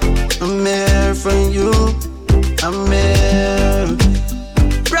 I'm here for you, I'm here.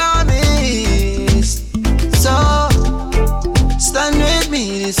 Promise, so stand with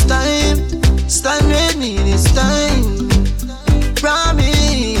me this time. Stand with me this time. Promise.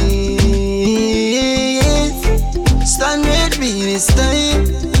 Stand with me this time.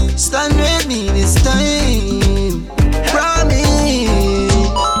 Stand with me this time. Promise.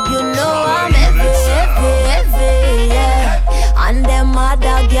 You know I'm heavy, yeah. And them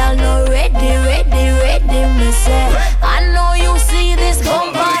other girl no ready. Me say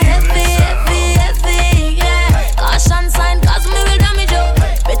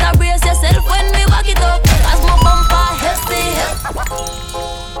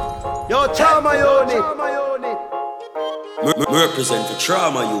represent for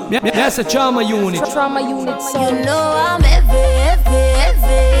Trauma Unit. That's a Trauma Unit. Trauma Unit. You know I'm heavy,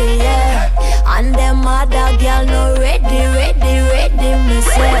 yeah. And them other girl no ready, me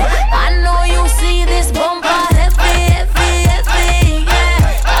say. I know you see this bumper heavy,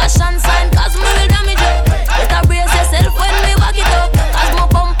 yeah. Caution sign, cause me will damage you. Better brace yourself when we walk it up, cause my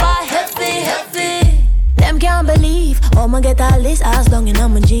bumper heavy. Them can't believe I'ma get all this ass down in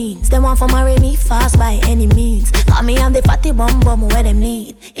my jeans. Them want to marry me fast by any means. Call me I'm the fatty bum where them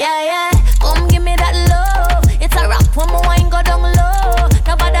need. Yeah, come give me that love. It's a rap when my wine go down low.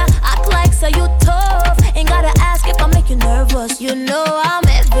 Nobody act like so you tough. Ain't gotta ask if I make you nervous. You know I'm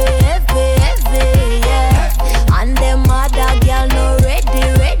heavy, yeah. And them other girl no ready,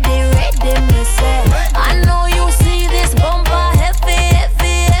 me say. I know you see this bumper heavy,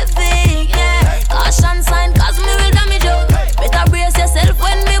 yeah. Caution sign, cause me will damage you. Better brace yourself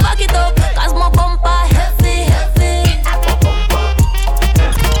when me walk it up, cause my bumper heavy.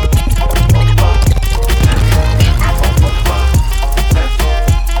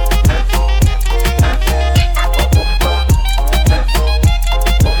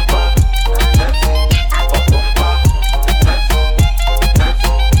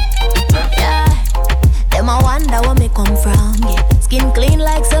 Come from, yeah. Skin clean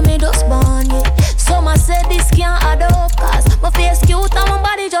like some me just born, yeah. Some I said this can't add up, cause my face cute and my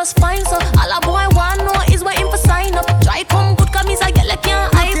body just fine. So all a boy want know is where him for sign up. Try come good cause me say girl I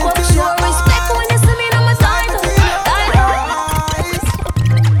can't hype up. Show respect when you see me on my side.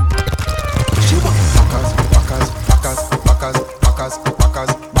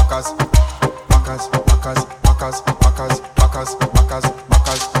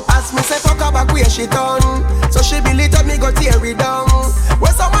 As me say fuck her back where she done. So she believe that me go tear it down.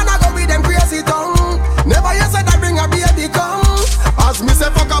 Where someone I go with them crazy tongue. Never you said I bring a baby come. As me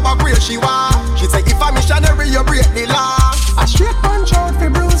say fuck her back where she was. She say if I'm missionary you break the law. A straight punch out fi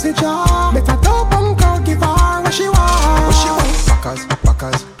bruise the jaw. Better dope punk out give her what she want. What she want? Backers.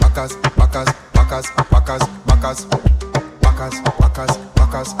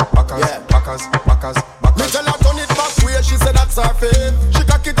 Me tell her turn it back where she said that's her fave. She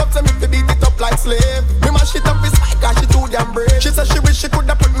cock it up to me to beat it up like slave. Me mash it up with spike cause she too damn brave. She said she wish she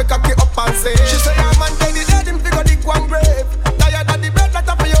coulda put me cocky up and say. She say her man dead him figure dig one grave. Tired of the bed that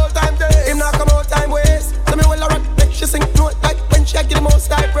for your time day. Him not come out time waste. So me well a rock make she sing note like when she give the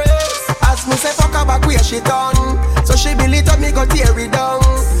most high praise. As me say fuck her back where she done. So she believe that me go tear it down.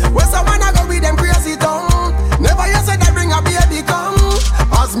 Where someone I go with them crazy tongue. Never you said I bring a baby come.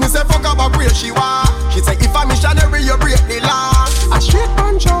 As me say fuck her back where she was. She say if I'm missionary you break the law. A straight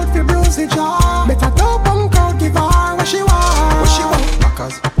punch out fi bruise the jaw. Better dope punk out give her what she want. What she want? Backers.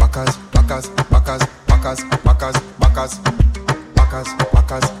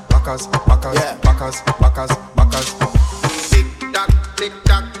 Tick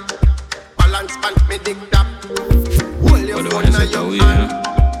tock, balance pan me dick tap. Hold your phone on your hand.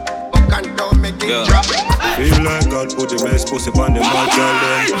 Buck and down make it drop. Feel like God put the best pussy on the mad girl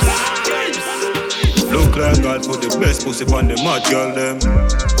them. Look like God put the best pussy on the mad girl them.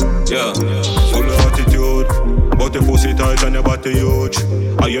 Yeah, full of attitude, but the pussy tight and your body huge.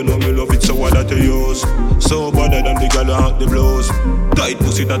 And you know me love it so what that you use. So better than the girl who haunt the blues. Tight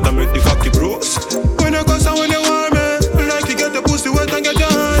pussy that I make the cocky bruise. When you cuss and when you want me, like you get the pussy wet and get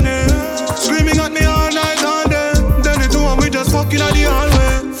your honey. Screaming at me all night all day. Then the two and we just fucking at the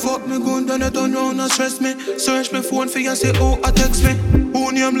hallway. Fuck me good, then you turn round and stress me. Search my phone for you, say oh, I text me.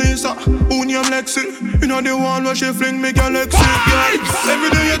 Who name Lisa, who name Lexi? You know the one where she fling me girl Lexi, yeah. Every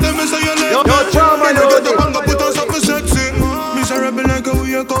day you tell me say you left me. Then you get up and go put on something sexy. Miserable like a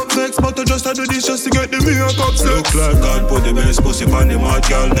wake up vex, but I just do this just to get the makeup sex. Look like God put the best pussy on the mad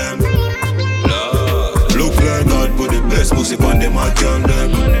girl them. Look like God put the best pussy on the mad girl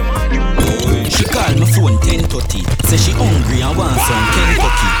them. She call my phone 10:30. Say she hungry and want some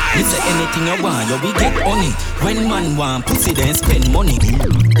Kentucky. Me say anything you want, you will get honey. When man want pussy, then spend money.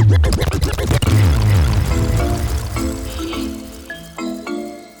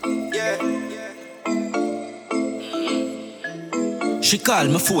 She call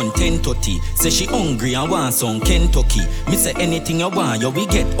my phone 10:30. Say she hungry and want some Kentucky. Me say anything you want, you will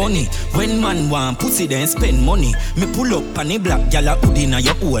get honey. When man want pussy, then spend money. Me pull up on the black gyal a hood inna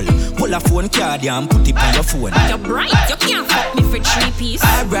your hole. Pull a phone card and put it on your phone. You're bright, you can't fuck me for 3 piece.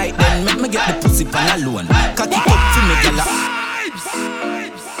 Alright then, make me get the pussy pan alone. Cock it up for me gyal a.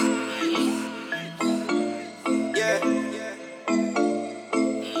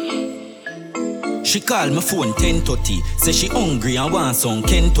 She call my phone 10:30. Say she hungry and want some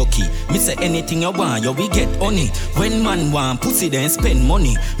Kentucky. Me say anything you want, you we get honey. When man want pussy, then spend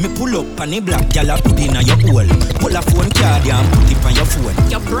money. Me pull up on the black gyal put in your hole. Pull a phone card and put it on your phone.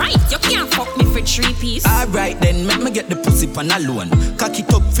 You're bright, you can't fuck me for 3 piece. Alright then, make me get the pussy pan alone. Cock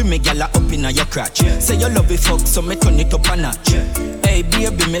it up for me gyal up in your crotch. Say you love it fuck, so me turn it up a notch. Hey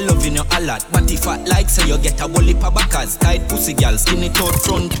baby, me loving you a lot. But if I like, say you get a whole heap of backers. Tight pussy gyal, skin it out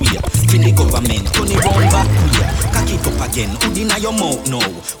front way. Skin the government, turn it round back way. Cock it up again, hood inna your mouth now.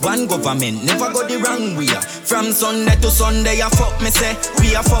 One government, never go the wrong way. From Sunday to Sunday, you fuck me say.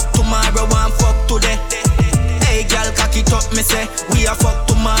 We a fuck tomorrow, one fuck today. Hey girl, cock it up, me say. We a fuck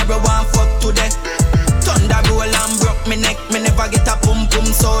tomorrow, one fuck today. Thunder roll and broke me neck. Me never get a pum pum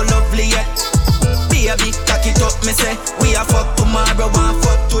so lovely yet. Baby, cock it up, me say. We a fuck tomorrow, one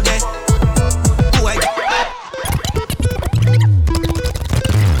fuck today. Boy.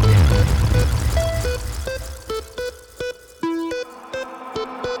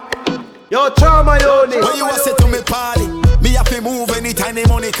 Yo, Trauma Unit. When you a say to me party, me have to move anytime the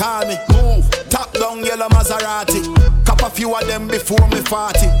money call me. Move, top down yellow Maserati. Cop a few of them before me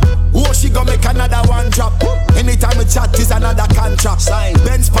 40. Oh, she gon' make another one drop. Anytime we chat is another contract. Sign.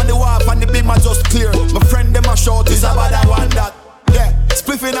 Benz pon the wharf and the beam are just clear. My friend them a short is about that one that. Yeah,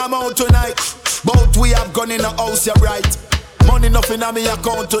 spliffing them out tonight. Both we have gone in the house, you're right. Money nothing on me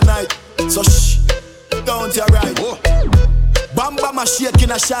account tonight. So shh, don't you right. Oh. Bamba my shake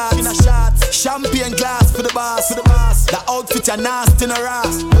in a shot. Champagne glass for the boss. The outfit a nasty in a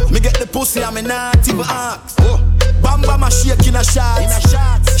ass. Me get the pussy and me not even ask. Bamba my shake in a shot.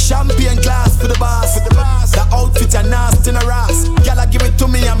 Champagne glass for the boss. The outfit a nasty in a ass. Gyal give it to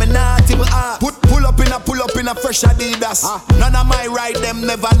me and me not even ask. Pull up in a fresh Adidas. None of my ride them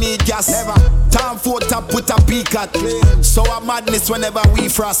never need gas. Time for top with a peak at. So a madness whenever we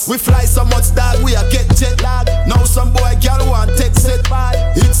frost. We fly so much dog we a get jet lag. Now some boy gyal want take set.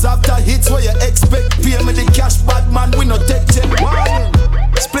 Hits after hits where you expect. Pay me the cash bad man we no take jet.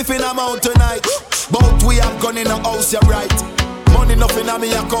 Spliffing amount tonight. Both we have gone in the house, you're right. Money nothing on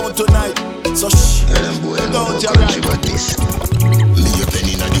me account tonight. So shh, don't you right. Lay a pen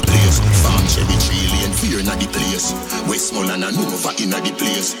inna the place. Farm cherry tree lane, fear inna the place. Westmoreland and Nova inna the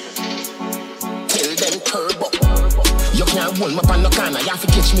place. Tell them turbo. You can't hold me on no corner. You have to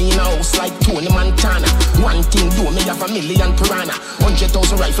catch me in a house like Tony Montana. One thing do me have 1 million piranha.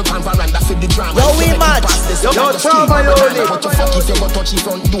 100,000 rifle pan veranda for the drama. Yo, we match. Yo, Trauma Unit. What you fuck if you go touch your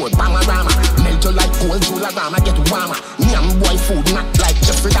front door? Panorama. Melt you like cold Jularama. Get warmer. Nyam boy food not like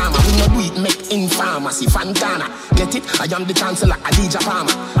Jeffrey Dahmer. We no do it make in pharmacy. Fantana. Get it? I am the chancellor Adidja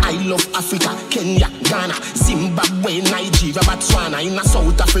Palmer. I love Africa, Kenya, Ghana, Zimbabwe, Nigeria, Botswana. In a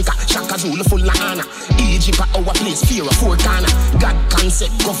South Africa, Shaka Zulu full of honor. Egypt our place, fear of 4 corner. God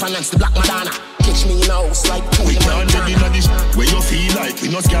concept, governance, the Black Madonna. Catch me in a house like we can't live in a dish where you feel like we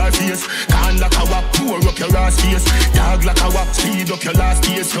no scar face. Can't like a wap, pour up your ass face. Dog like a wap, speed up your last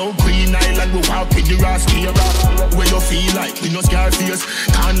days. So Queen Island, we walk with the ass here. Where you feel like we no scar face.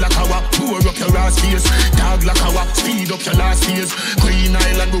 Can't like a wap, pour up your ass face. Dog like a wap, speed up your last days. Queen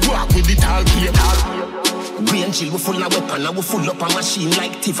Island, we walk with the tall here. Green chill, we full of weapon, and we full up a machine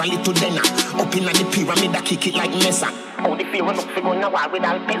like Tivoli to Denner. Up in the pyramid, I kick it like Mesa. How the fear look for going a war with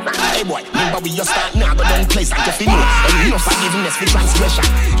all peasant. Hey boy, remember we just start now, but don't place like if you know. And enough forgiveness for transgression.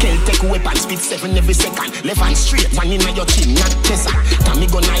 Kel take weapon, speed 7 every second. Left hand straight, one in your chin, not Tessa. Tommy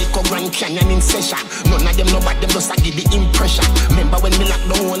go Nike, Grand Canyon in session. None of them know but them just a give the impression. Remember when me lock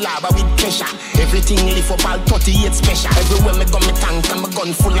the whole lava with pressure. Everything lift up all 38 special. Everywhere me go me tank and my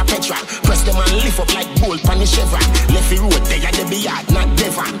gun full of petrol. Press them and lift up like gold pan the Chevron. Left the road there, they be hard, not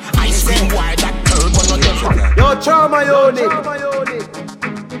Devon. Ice cream wire that curb on no Devon. Yo, Trauma Unit.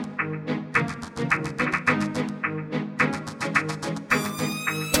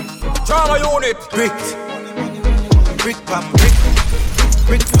 Trauma Unit. Brick pam brick.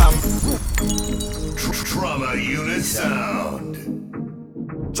 Brick pam. Trauma Unit sound.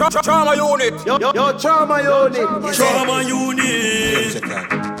 Trauma Unit. Yo, Trauma Unit. Trauma Unit.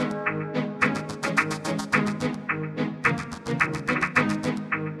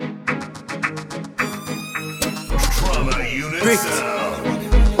 Brick,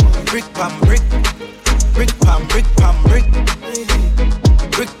 brick pam brick, brick pam brick pam brick,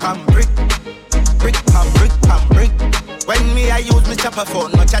 brick pam brick, brick pam brick pam brick. When me I use me chopper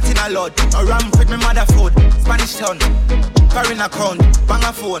phone, no chatting a lot. No ramp with me mother food, Spanish town, foreign account, bang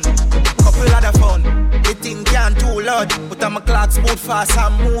a phone, couple other phone. The thing can't too loud, but I'm a clock boot fast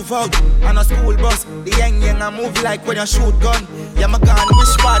and move out. On a school bus, the young I move like when you shoot gun. Yeah, my gun,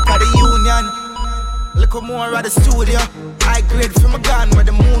 which part of the union? Look more at the studio. I grade from a gun where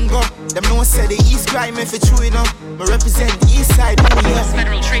the moon go. Them no say the East grime if it's true enough. Me represent the East side. U.S.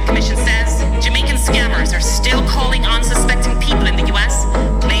 Federal Trade Commission says Jamaican scammers are still calling unsuspecting people in the U.S.,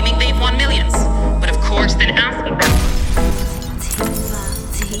 claiming they've won millions. But of course, then asking them.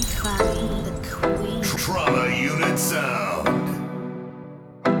 Trauma Unit Sound.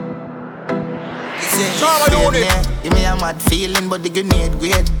 Trauma Unit. Give me a mad feeling, but the grenade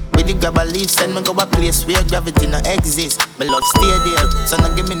great. With the grab a leaf, send me go a place where gravity no exist. Me love stay there, so no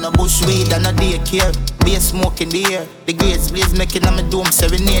give me no bush weed and no daycare. Be a smoke in the air, the grades blaze making on me dome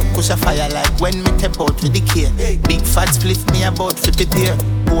serenade. Push a fire like when me tap out with the care. Big fat split me about 50 pair,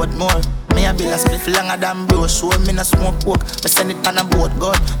 boat more. Me a bill a split longer than bro, show me no smoke coke. Me send it on a boat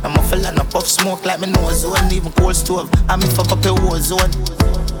gun, I'm a fella no puff smoke like me nose zone. Even cold stove, and me fuck up a war zone.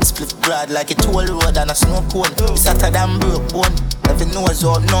 Split broad like a toll road and a snow cone. It's hotter than broke bone. Every nose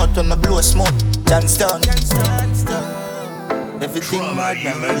out north when I blow smoke. Johnstown. Everything mad,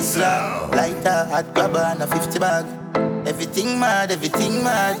 man, very slow. Lighter, hot grabber and a 50 bag. Everything mad, everything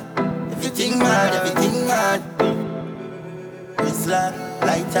mad. Everything mad, everything mad. Whistler,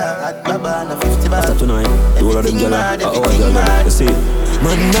 lighter, hot grabber and a 50 bag. After tonight, the whole of them girl are our girl. You see,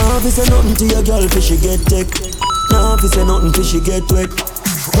 man, now if you say nothing to your girl, fi she get tech. Now if you say nothing, fi she get wet.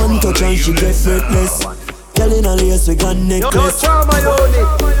 One touch and she get breathless. Girl in a lace, we got necklace. Yo, Trauma Unit.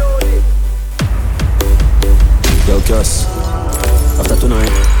 Yo, Cass. After tonight,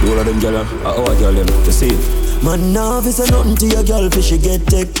 the whole of them girl are our girl them. You see, man, now if you say nothing to your girl, fi she get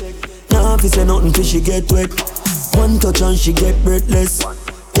tech. Now if you say nothing, fi she get wet. One touch and she get breathless.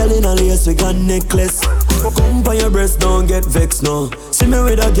 Girl in a lace, we got necklace. Come by your breast, don't get vexed now. See me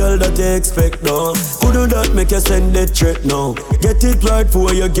with a girl that you expect now. Couldn't that make you send that threat now? Get it right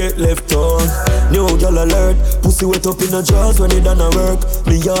before you get left on. New girl alert, pussy wet up in the jaws when it done a work.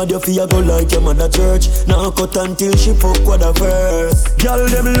 Me yard your fear go like your mother church. Now cut until she fuck with the first. Girl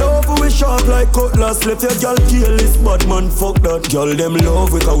them love we sharp like cutlass. Left your girl careless, bad man fuck that. Girl them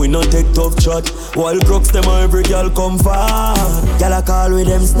love we cause we not take tough chat. While crooks them every girl come fast. Girl I call with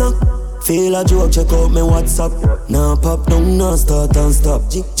them snack. Feel a joke, check out me WhatsApp. Now pop down, now start and stop.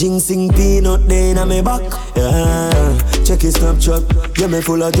 Jinxing peanut day in me back. Yeah, check his Snapchat. Yeah, me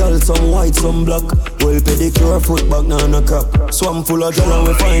full of girl, some white, some black. Well pedicure, foot back, now no crap. Swam full of girl and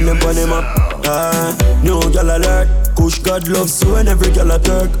we find them on the map. New girl alert. Kush God loves you and every girl a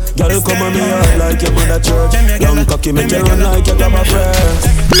Turk. Girl come on me heart like your mother church. Long cocky make you run like you grab a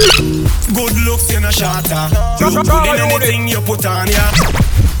first. Good looks in a shatter. Look good in anything you put on, yeah.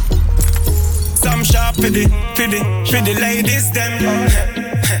 Some sharp for the ladies, them.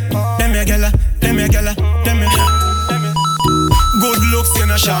 Them ya gala, them ya gala, them ya. Good looks in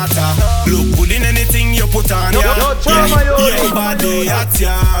a shatter. Look good in anything you put on, yeah. Your body at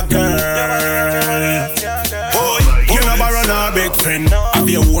ya, girl. Boy, you no borrow no big friend. Have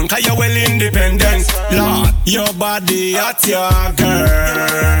your own, cause you well independent. Lord, your body at ya, girl.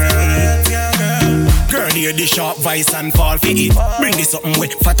 Girl, hear the sharp voice and fall for it. Bring this something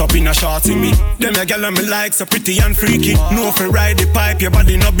with fat up in a short to me. Them a girl me like so pretty and freaky. No for ride the pipe, your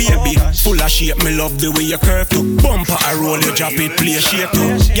body no baby. Full of shape, me love the way you curve to. Bumper a roll, you drop it, play shape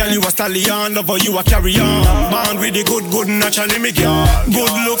too. Girl, you a stallion, lover you a carry on. Born with the good, naturally me girl.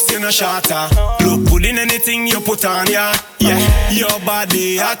 Good looks in a shatter. Look good in anything you put on, yeah. Yeah, your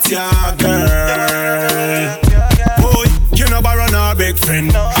body at ya, girl. Boy, you no borrow no big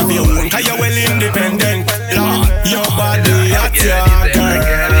friend. Have your own, cause you well independent. Lord, your body at ya, girl.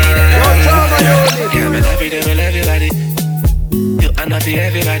 Girl, me love you, me love everybody. You are not for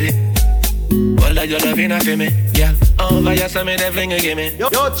everybody. All that you love you not for me. Yeah, over you, so me the fling you give me. Yo,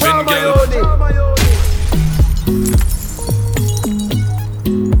 Trauma Unit.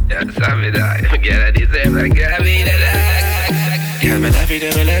 Yeah, sorry that. Girl, I deserve that. Girl, me the dog. Girl, me love you, me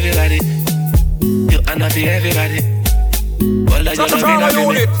love everybody. You are not for everybody. All that you love you not for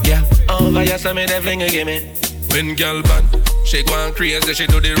me. Yeah, over you, so me the fling you give me. When girl band, she go on crazy, she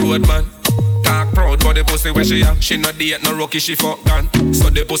do the road man. Talk proud but the pussy where she at. She not date no rookie, she fuck gun. So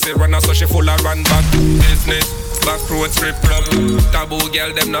the pussy runner, so she full of run back. Business, back road strip club. Taboo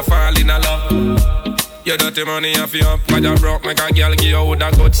girl, them not fall in a love. You dirty money off you up, cause you broke, make a girl give you with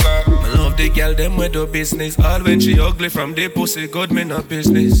a good slap. I love the girl, them with do business. All when she ugly from the pussy, good me no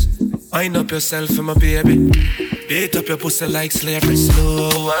business. Wind up yourself for my baby. Beat up your pussy like slavery. Slow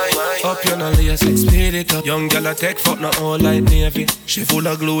wine, up your lace, speed it up. Young girl a take fuck, not all like Navy. She full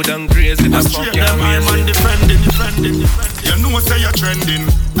of glue and crazy. I straight them man defending. You know say you're trending.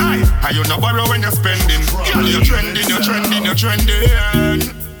 Aye, you no borrow when you're spending. Girl, you're trending.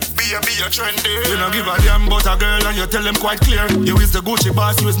 Baby, you're trendy. You don't give a damn about a girl and you tell them quite clear. You is the Gucci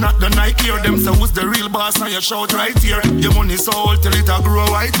boss, you is not the Nike here. Them say who's the real boss and you shout right here. Your money so old till it'll grow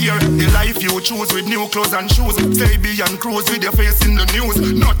right here. The life you choose with new clothes and shoes. Stay and cruise with your face in the news.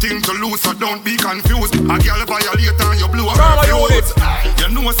 Nothing to lose, so don't be confused. A girl violate and you blow up her fuse. You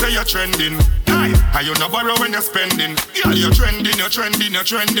know say you're trending. And you no borrow when you're spending. Girl, you're trending, you're trending, you're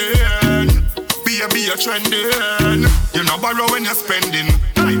trending. Baby, you're trending. You no borrow when you're spending.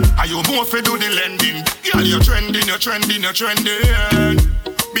 And you more for do the lending. Girl, you're trending, you're trending, you're trending.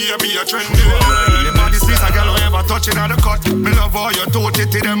 Baby, you're trending. The body sees a girl who ever touching on the cut. Me love all your toe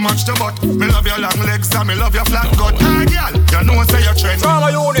titty, them match the butt. Me love your long legs and me love your flat gut. Hey girl, you know say you're trending.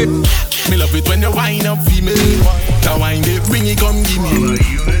 Trauma unit. Me love it when you wind up female. The wine they bring it, come give me.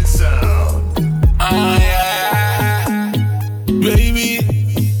 Unit sound. Yeah, baby.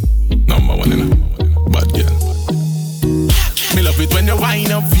 Number one in a bad girl. Me love it when you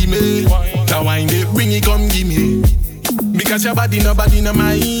wind up female. The wine they bring it, come give me. Because your body no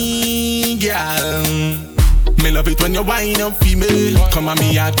my girl. Me love it when you wind up female. Come on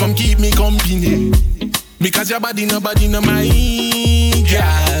me yard, come keep me company. Because your body no my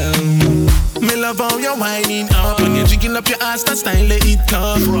girl. Me love how you're winding up. When you're jigging up your ass, that style let it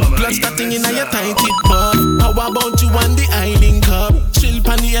come. Plus that thing in your tight it pop. How about you on the island cup? Chill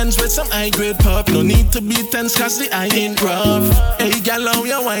pan the ends with some high grade pop. No need to be tense cause the eye ain't rough. Hey girl, how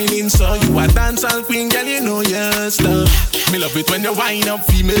you're winding so you a dancehall queen, girl, you know your stuff. Me love it when you wind up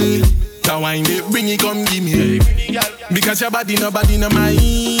female. The wine they bring it, come give me. Because your body no my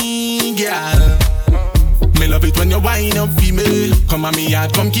girl. Me love it when you wind up female. Come on me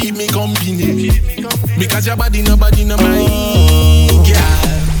yard, come keep me company. Because your body my girl.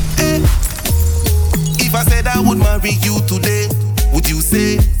 If I said I would marry you today, would you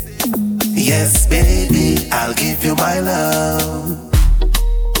say yes, baby, I'll give you my love?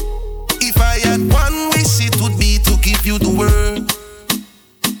 If I had one wish, it would be to give you the world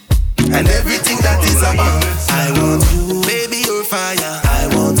and everything that is about. I want you, baby, you're fire. I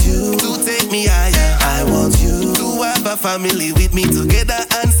want you to take me higher. I want you to have a family with me together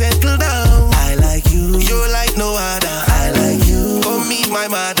and settle down. I like you, you're like no other. I like you, come meet my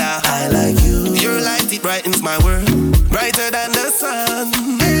mother. I like you, your light, it brightens my world, brighter than the sun.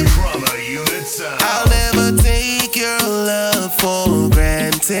 Trauma unit sound. I'll never take your love for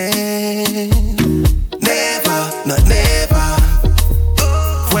granted. Never, not never.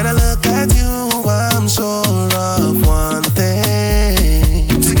 When I look at you, I'm sure of one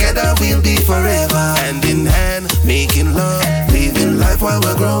thing. Together we'll be forever, hand in hand, making love, living life while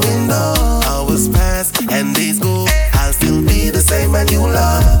we're growing up. Hours pass and days go, I'll still be the same man you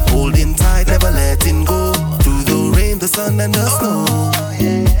love. Holding tight, never letting go. Through the rain, the sun and the snow.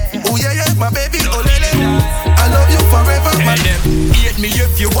 Oh yeah, yeah, my baby, oh lele, I love you forever. Tell them, hate me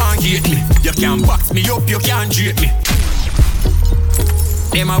if you want hate me. You can't box me up, you can't drape me.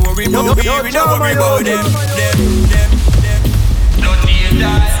 Them a worry about me, we don't worry about them. Don't need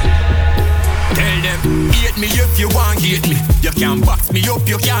that. Tell them, hate me if you want hate me. You can't box me up,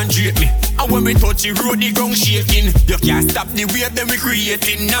 you can't drape me. And when we touch the road, the ground shaking. You can't stop the wave, then we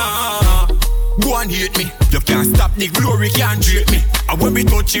creating. Nah, go and hate me. You can't stop the glory, can't drape me. And when we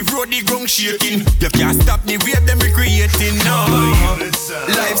touch the road, the ground shaking. You can't stop the wave, then we creating. Nah,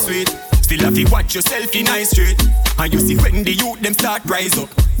 life sweet. Still have to watch yourself in high street. And you see when the youth them start rise up.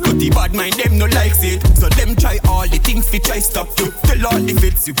 Dirty bad mind them no likes it. So them try all the things fi try stop you. Tell all the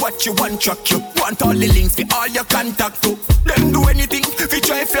fits see what you want track you. Want all the links fi all your contact to. Them do anything fi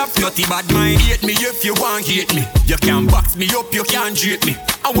try flap. Dirty bad mind hate me if you want hate me. You can't box me up, you can't drape me.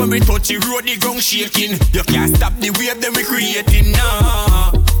 And when we touch the road, the ground shaking. You can't stop the wave, then we creating.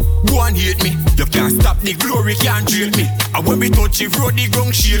 Nah, go and hate me. You can't stop the glory, can't drape me. And when we touch the road, the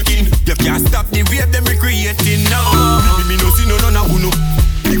ground shaking. You can't stop the wave, then we creating. Nah, me no see no who know.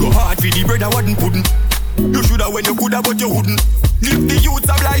 We go hard for the bread I wasn't pudding. You shoulda when you coulda but you wouldn't. Give the youths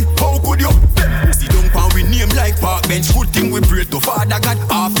a lie, how could you? See don't pan we name like park bench. Good thing we pray to Father God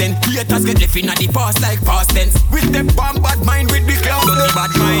often. Haters get left inna the past like past tense. With them bomb bad mind with the clouds. Dirty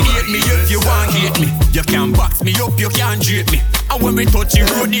bad mind hate me if you want hate me. You can't box me up, you can't drape me. And when we touch the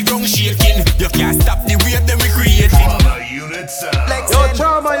road, the ground shaking. You can't stop the wave, then we creating. Trauma unit sound. Yo,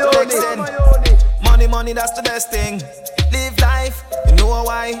 trauma unit. Money, that's the best thing. Live life, you know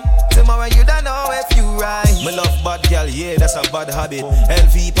why. Tomorrow you don't know if you right. Me love bad girl, yeah, that's a bad habit.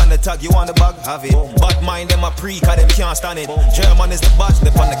 LV on the tag, you want the bag, have it. Bad mind them a pre, cause them can't stand it. German is the badge,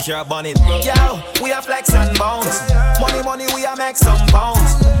 they on the car bonnet. Yo, we are flex and bounce. Money, we are make some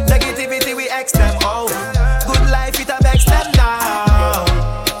pounds. Negativity, we X them out. Good life, it a vex them now.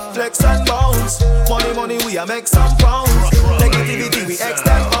 Flex and bounce. Money, we are make some pounds. Negativity, we X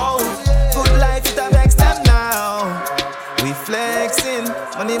them out.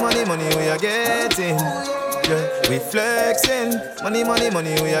 We flexing, money, money,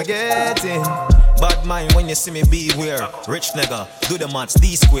 money we are getting. Bad mind when you see me beware. Rich nigga, do the maths,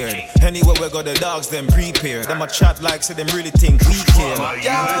 D squared. Anywhere we go, the dogs them prepare. Them a chat like say them really think we care.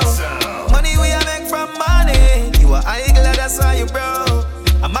 Yo, money we a make from money. You a idler, that's why you bro.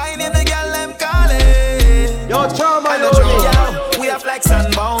 And my name the girl them calling. Yo, Charma, yo, we a flex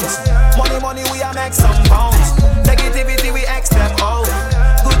and bounce. Money, money we a make some pounds. Negativity we X them out.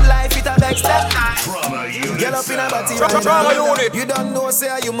 Good life it a vex them. Get up in a body right. You don't know say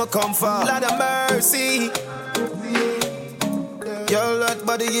you ma come from. Lord of mercy. Your that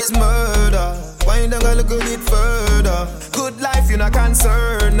body is murder. Why don't I look a bit further? Good life you not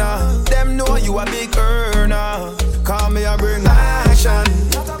concerned. Them know you a big earner. Call me a bring action.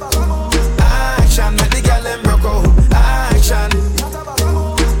 Action, make the girl them broke out. Action.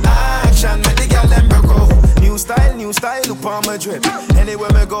 Action, make the girl them broke out. New style, look on my drip.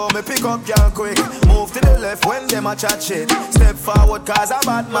 Anywhere me go, me pick up y'all quick. Move to the left when them a chat shit. Step forward cause a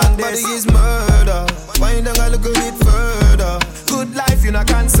bad man this. Body is murder. Why don't I look a bit further? Good life you not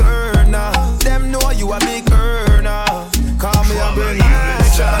concerned. Them know you a big earner. Call me a bring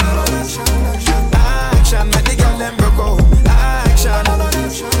action. Action, make the girl them broke out. Action.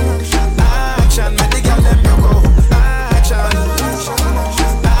 Action, make the girl them broke out. Action.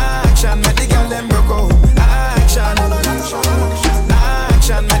 Action, make the girl them broke out.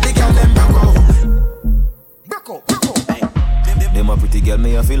 Action, make the girl them broke out. Them a pretty girl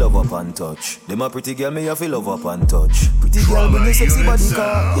me a feel love up and touch. Them a pretty girl me a feel love up and touch. Pretty girl bring your sexy body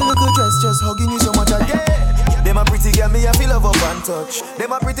car. You look good dress just hugging you so much again. Them a pretty girl me a feel love up and touch.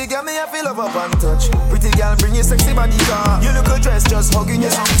 Them a pretty girl me a feel love up and touch. Pretty girl bring your sexy body car. You look good dress just hugging you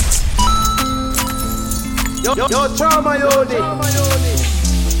so much. Yo, Charma Yodi.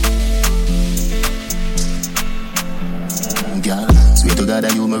 Girl, swear to God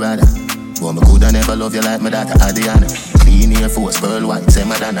that you my rather. But me coulda never love you like my daughter Adriana. Clean Air Force, pearl white, say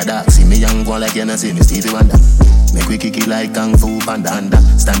Madonna dark. See me young one like you no see me Stevie Wonder. Make we kick it like Kung Fu Panda under.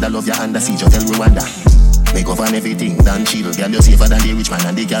 Stand I love your under, see you tell Rwanda. Make off on everything, done chill. Girl, you safer than the rich man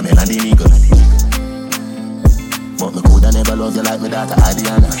and the camel and the eagle. But me coulda never love you like my daughter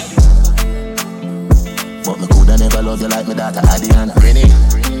Adriana. But me coulda never love you like my daughter Adriana.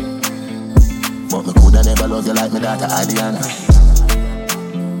 But me coulda never love you like my daughter Adriana.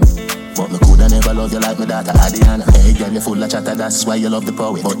 But me coulda never love you like my daughter Adriana. Hey girl, you full of chatter, that's why you love the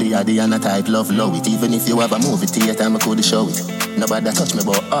poet. But the Adriana type love low it. Even if you have a movie theater, me coulda show it. Nobody touch me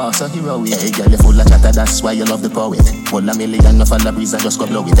but so hero it. Hey girl, you full of chatter, that's why you love the poet. Pull a million, no fall a breeze and just go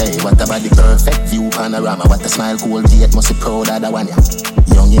blow it. Hey, what about the perfect view panorama? What a smile, cool date, must be proud of the one ya.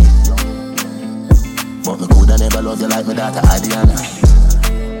 Young yeah. But me coulda never love you like my daughter Adriana.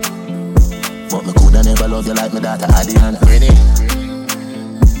 But me coulda never love you like my daughter Adriana.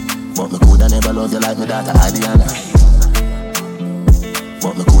 But me coulda never love you like my daughter Adriana.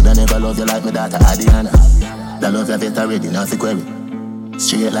 But me coulda never love you like my daughter Adriana. That love you have it already, nothing query.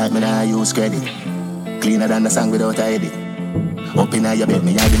 Straight like me now use credit. Cleaner than the song without a edit. Up in your bed,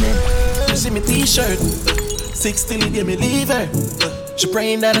 me had the name. She see me t-shirt 16 it, me leave her. She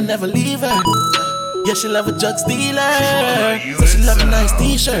praying that I never leave her. Yeah, she love a drugs dealer. So she love a nice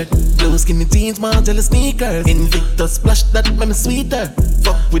t-shirt. Blue skinny jeans, Margiela sneakers. Invictus splash that make me sweeter.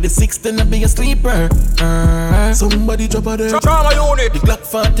 Fuck with the 16, I be a sleeper. Somebody drop her there. Charma Unit. The Glock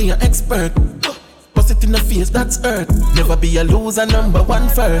 40, your expert. Bust it in the face, that's earth. Never be a loser, number one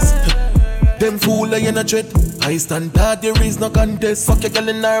first. Them fool I in a dread. I stand hard, there is no contest. Fuck your girl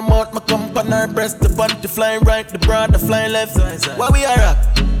in her mouth, my cum on her breast. The panty flying right, the bra the flying left. Why we are up?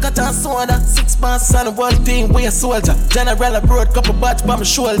 Cut a soda, 6 months on the one team, we a soldier. General abroad, couple batch by my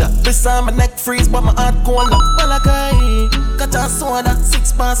shoulder. This on my neck freeze, but my heart cold. Malachi, cut a soda,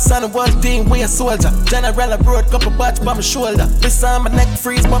 6 months on the one team, we a soldier. General abroad, couple batch by my shoulder. This on my neck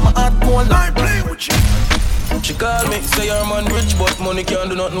freeze, but my heart cold. I play with you. She call me, say her man rich, but money can't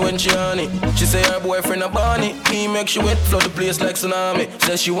do nothing when she on it. She say her boyfriend a Barney, he make she wet, flood the place like tsunami.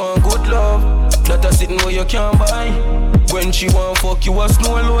 Says she want good love, that a sitting where you can't buy. When she want fuck you a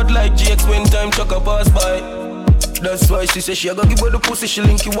snow load like GX when time truck a pass by. That's why she say she a go give her the pussy, she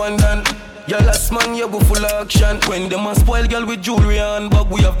link you one dan. Your last man, you go full action. When them a spoil girl with jewelry and bag,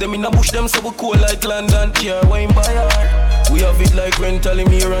 we have them in a bush, them so we cool like London. Yeah, wine by her. We have it like rental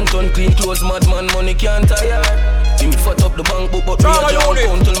in here and turn clean clothes. Madman money can't tire. Him fat up the bank book, but me a jump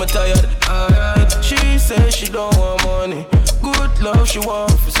count till me tired. Alright, she says she don't want money. Good love she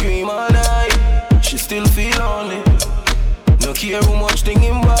want for scream all night. She still feel lonely. No care how much thing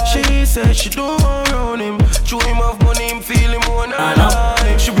him buy. She said she don't want around him. Show him have money, him feel him more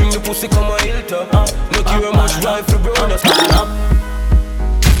than she bring the pussy come a hilltop. No care how much life for brothers.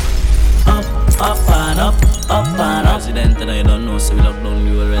 Up and up, up and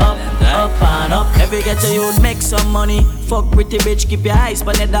Every ghetto you'd make some money. Fuck pretty bitch, keep your eyes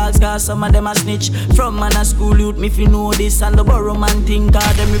on the dogs, cause some of them a snitch. From man a school youth, me if you know this. And the borrow man think,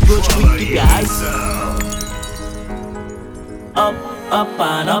 cause them reproach quick, keep your eyes. Up, up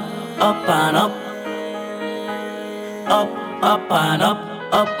and up, up and up. Up, up and up,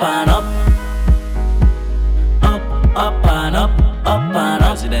 up and up. Up and up, up and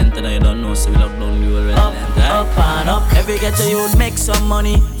up. Resident and I don't know, so we lock down you already. Up and up. Every ghetto you'd make some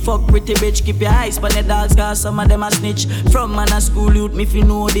money. Fuck pretty bitch, keep your eyes on the dogs, cause some of them a snitch. From man a school youth, me if you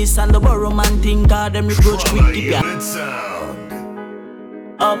know this. And the borrow man think, cause them reproach quick, keep your eyes.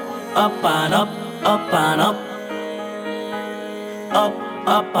 Up, up and up, up and up. Up,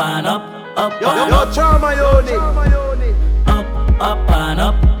 up and up, up and up. Yo, Charma Unit. Up and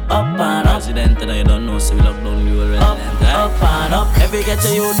up, up and up. Resident and I don't know, so we lock down you already. Up and up. Every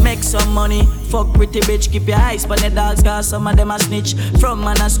ghetto you'd make some money. Fuck pretty bitch, keep your eyes on the dogs, cause some of them a snitch. From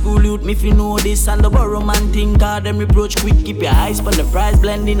man a school youth, me if you know this. And the borrow man think, cause them reproach quick. Keep your eyes on the price,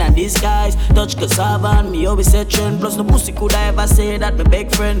 blending and disguise. Touch cassava and me always say trend. Plus the pussy could I ever say that my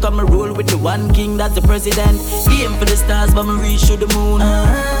big friend. Come and roll with the one king, that's the president. Aim for the stars, but me reach to the moon.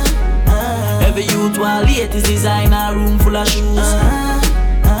 Every youth while late is designer, room full of shoes.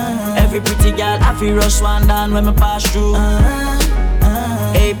 Every pretty girl I feel rush one down when me pass through.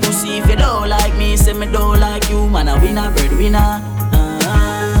 Hey pussy, if you don't like me, say me don't like you. Man a winner, breadwinner.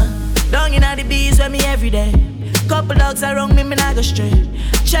 Down inna the bees with me every day. Couple dogs around me, me nah go stray.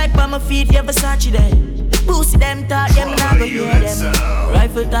 Check by my feet, yeah Versace there. Pussy them talk, yeah me nah go hear them.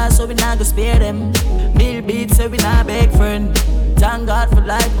 Rifle toss, so we nah go spare them. Mill beats, so we nah beg friend. Thank God for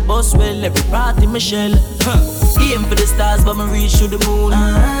life, my boss well. Every party Michelle. Aim for the stars, but me reach to the moon.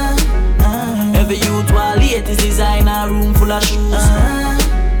 Every youth while late is designer, room full of shoes.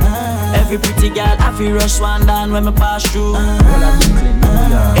 Every pretty girl I feel rush one down when me pass through.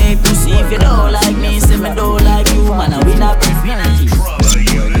 Hey pussy, if you don't like me, say me don't like you. Man, I win a infinity. Boy,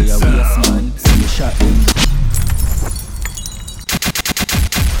 they a waste man, so me shot him.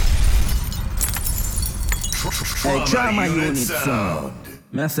 Hey, Charma Unit sound.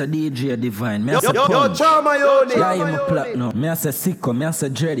 Me a say DJ Divine, me a say Yo, Charma Unit. Yeah, I am a platinum. Me a say Sicko, me a say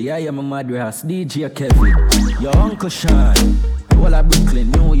Dreddy. I am a Madras, DJ Kevin. Your Uncle Sean. Whole of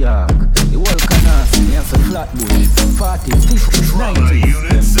Brooklyn, New York. The whole Canarsie, me a say Flatbush. 40s, 50s,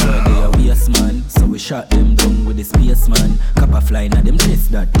 90s. Them boy, they a waste man. So we shot them down with the space man. Copper flying at them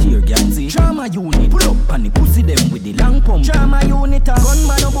chest that tear gang see. Charma Unit, pull up and the pussy them with the long pump. Charma Unit, a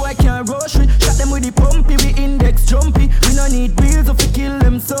gunman, no boy can't rush me. Shot them with the pumpy, we index jumpy. We no need wheels if we kill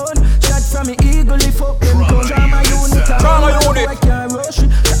them son. Shot from me eagle, if up them gun. Charma Unit, a gunman, no boy can't rush me.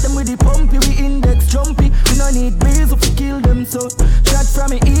 Shot them with the pumpy, we index jumpy. We no need wheels if we kill them son. Shot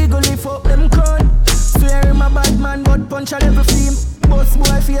from me eagle, if up them gun. Swear him a bad man, but punch a level theme. Boss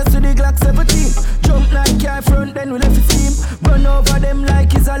boy face to the Glock 17. Jump like car front, then we left his team. Run over them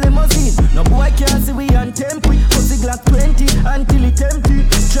like it's a limousine. No boy can't see we on temp. We put the Glock 20 until it empty.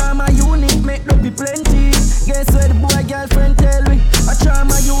 Charma Unit make up be plenty. Guess where the boy girlfriend tell me? A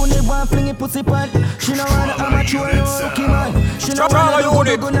Charma Unit one fling it pussy pan. She no wanna amateur no rookie man. She no wanna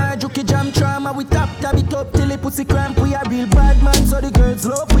do gonna juki jam Charma. We tap it up till it pussy cramp. We a real bad man, so the girls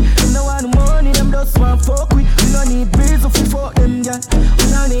love we. We no want money, them just want fuck we. We no need bills if we fuck them girl. We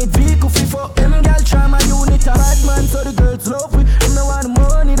no need vehicle if we fuck them girl. Charma Unit a bad man, so the girls love we. We no want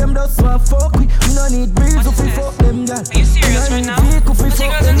money, them just want fuck we. We no need bills if we fuck them girl. Are you serious right now? Put your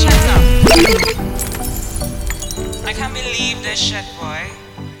girls in check now. I can't believe this shit, boy.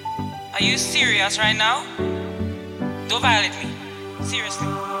 Are you serious right now? Don't violate me. Seriously.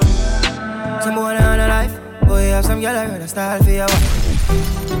 Some boy on a life. Boy, have some girl I heard a style for your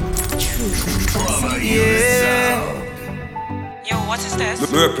Yeah. Yo, what is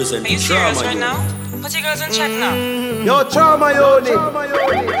this? We represent Are you serious Charma right Unit. now? Put your girls in check now. Yo, Charma Unit.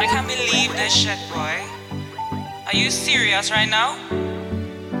 I can't believe this shit, boy. Are you serious right now?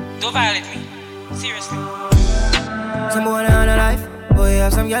 Don't violate me. Seriously. Some boy on a life. Boy,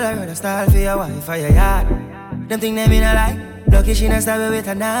 have some girl I heard a style for your wife or your yard. Them think they mean a lie. Lucky she not stab with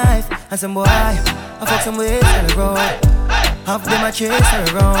a knife. And some boy, I fuck some ways on the road. Half them a chase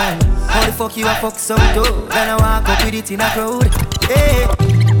her around. How the fuck you a fuck so good? Then I walk up with it in a crowd. Hey.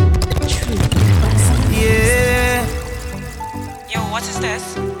 Yeah. Yo, what is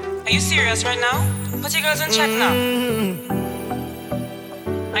this? Are you serious right now? Put your girls in check now.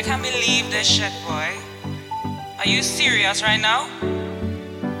 I can't believe this shit, boy. Are you serious right now?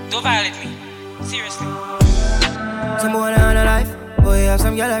 Don't violate me. Seriously. Some boy on a life. Boy, have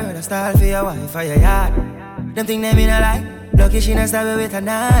some girl I heard a style for your wife or your yard. Them think they mean a lie. Lucky she not stab with a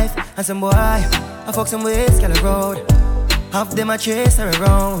knife. And some boy, I fuck some ways, girl road. Half them a chase her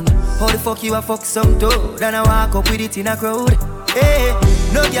around. How the fuck you a fuck some toad and I walk up with it in a crowd? Hey,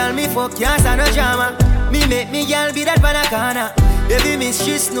 no girl me fuck can't stand no drama. Me make me girl be that banana. Baby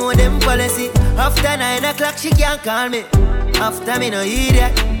mistress know them policy. After 9 o'clock she can't call me. After me no hear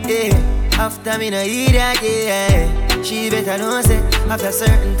that, yeah. After me no hear that, yeah. She better know say after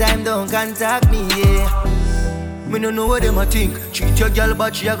certain time don't contact me, yeah. Me no know what them a think. Treat your girl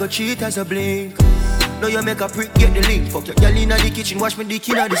but she a go cheat as a blink. Now you make a prick get the link. Fuck your girl inna the kitchen, wash me dick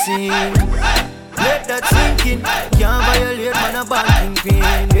inna the sink. Let that sink in. Can't violate man a banking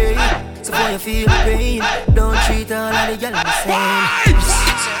pain, yeah. So when you feel the pain, don't treat all of the girl the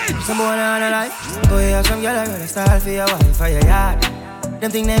same. Some boy on a life. Oh yeah, some girl already style for your wife for your yard.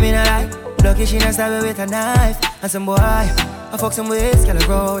 Them think them in a lie. Lucky she not stab with a knife. And some boy, I fuck some ways, girl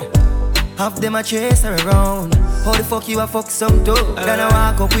road. Half them a chase her around. How the fuck you a fuck some toad? Then I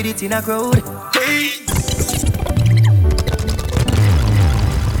walk up with it in a crowd.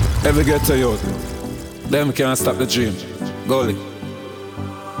 Ever get to you? Them can't stop the dream. Goalie.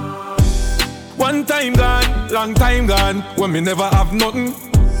 One time gone, long time gone, when me never have nothing.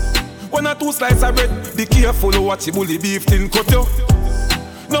 One or two slices of bread, be careful of what you bully beef tin cut you.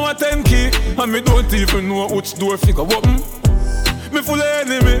 Now a 10K, and me don't even know which door figure open. Me full of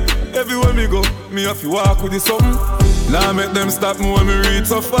enemy, everywhere me go, me have to walk with the something. Now make them stop me when me reach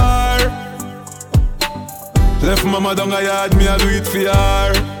so far. Left mama down a yard, me a do it for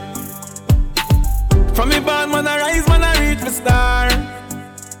her. From me born, man I rise, man I reach me star.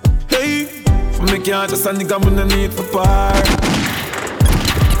 Hey, from me can't just a nigga, me no need for par.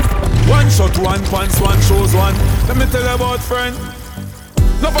 One shot, one pants, one shows one. Let me tell you about friend.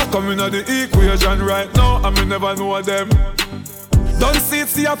 Never come in the equation right now, and me never know them. Don't see it,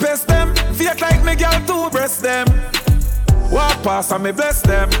 see I pest them. Fake like me girl to breast them. Walk past and me bless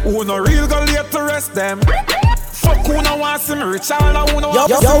them. Who no real go late to rest them. Fuck who no want see me rich, all who no want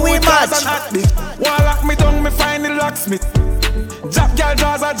see me cars and hot big. Wall lock me down, me find the locksmith. Jab girl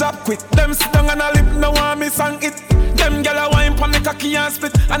jaws a jab quick. Them sit down and a lip, no want me sang it. Them gyal a wine pon the cocky and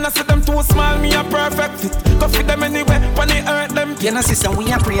split. And I say them too small, me a perfect fit. Go fit them anywhere, pon the earth them. You know sister,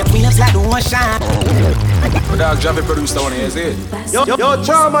 we a create waves like the ocean. But dog, Javi produced that one here, is it? Yo,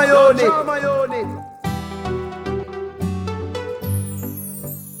 Charma Unit.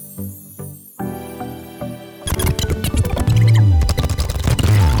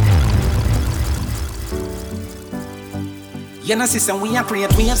 You know sister, we a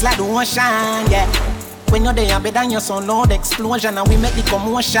create waves like the ocean, yeah. When you're there, better than your son, loud explosion, and we make the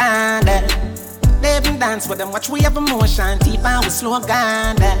commotion. They even dance with them, watch we have emotion, deep and we slow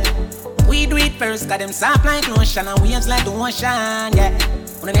down. We do it first, got them soft like lotion, and waves like the ocean, yeah.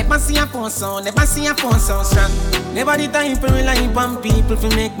 When I never see a phone sound, never see a phone sound strong. Never the time to rely on people to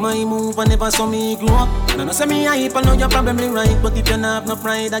make my move, and never saw me grow up. No, no, say me hype, I know you're probably right, but if you don't have no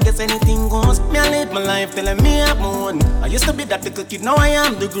pride, I guess anything goes. Me I live my life telling me I'm on. I used to be that little kid, now I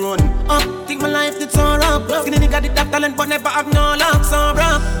am the grown up. Think my life did so rough. Skinny nigga did that talent, but never have no luck, so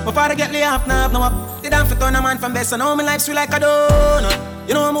rough. My father get laid off, now have no up. Did I fit turn a man from best, so now my life's sweet like a donut.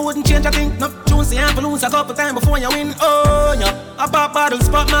 You know I wouldn't change a thing. No choose, you have to lose a couple times before you win. Oh, yeah. I pop bottles,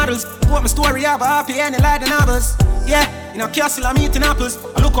 pop models. Put my story up, happy and like the novels. Yeah, in a castle I'm eating apples.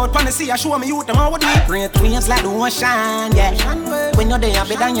 I look out pon the sea, I show me youth them how would we. Great waves like the ocean, yeah. When you're there,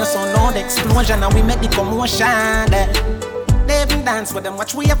 better than your son, loud explosion, and we make the commotion. They even dance with them,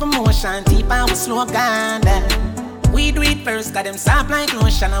 watch we have emotion, deep and we slow down. We do it first, got them soft like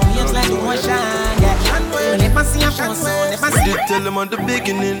lotion, and waves like the ocean, yeah. We never see a phone, so never see. We did tell them on the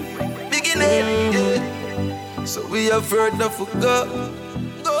beginning, yeah. So we have further for go.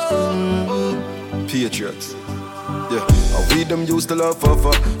 Patriots. Yeah, and we them used to laugh off.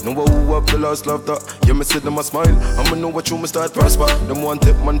 Know who have the last laughter. Yeah, me see them a smile. I'ma know what you me start prosper. Them one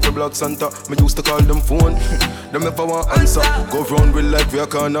tip man for Black Santa. Me used to call them phone. Them never want answer. Go round with like we a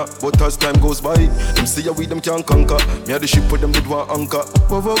corner. But as time goes by, them see how we them can't conquer. Me had the ship with them did want anchor.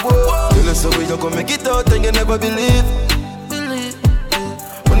 Whoa, whoa, whoa. Tell us how we you gonna make it out and you never believe.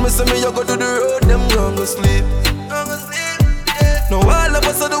 When me say me you go to the road, them gonna sleep. Now all of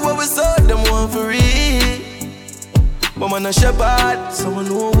us are the what we saw, them want for real. But man a shepherd, someone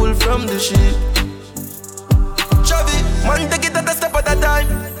who wool from the sheep. Chavi, man take it at a step at a time.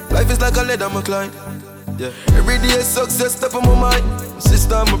 Life is like a ladder, my climb. Yeah, every day is success step on my mind. My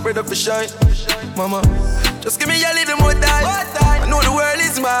sister, my brother for shine. Mama, just give me a little more time. I know the world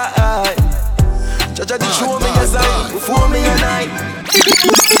is my eye. Jaja did show me a sign before me a night.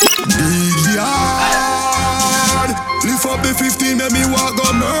 Big yard, lift up the 15, make me walk go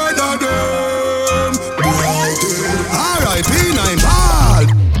murder them. Alright, P9 bad.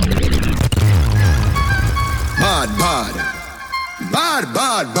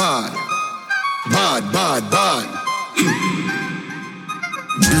 Bad. bad, bad. Bad, bad, bad.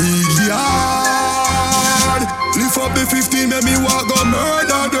 Big yard. Lift up the 15, make me walk go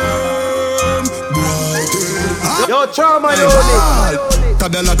murder them. Yo, Chama, yo.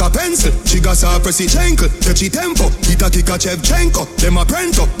 Tabia like a pencil, she got her pressy chankle. Catchy tempo, hit a kick a Chevchenko. Them a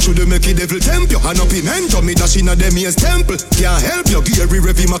prento, should make it devil temp you. And a pimento, me dash in a them ears temple. Can't help you, Gary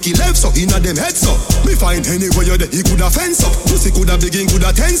Revy Maki left so, in a them head so. Me find anywhere you there, he coulda fence up. Pussy coulda begin,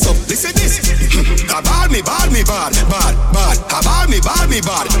 coulda tense up. Listen this, bad me, bad me, bad, bad, bad. Bad me, bad me,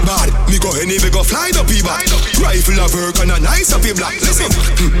 bad, bad. Me go anywhere, go fly up, he bad. Rifle a work and a nice up, he black. Listen,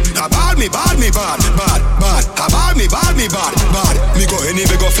 bad me, bad, bad, bad. Bad me, bad, bad. Me go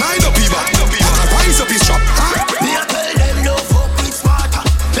anywhere, go fly up, he bad. Rise up his shop. Me a tell them no fuck with smarter.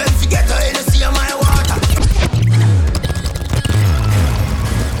 Them forget to Hennessy and my water.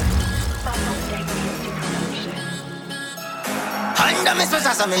 Hand me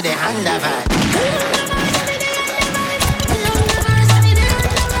supposed to me the hand of it.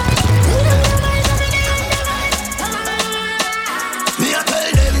 Me a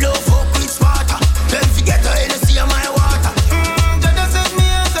tell them no fuck with smarter. Them forget to Hennessy and my water. Jada set me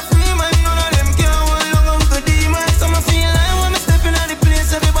as a free man. None of them can hold long on to demons. So me feel like when me stepping out the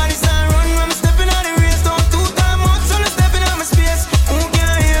place, everybody start run. When me stepping out the race, don't two time out. So me stepping out my space. Who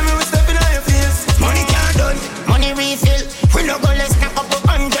can't hear me? We stepping out your face. Money can't done, money refill. We no go let's knock up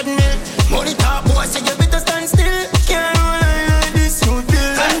 100 mil. Money talk, boy, so you better stand still. Can't roll like this, you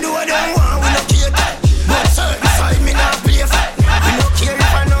deal. And do what they want, we no care that. But certain side me not play for. We no care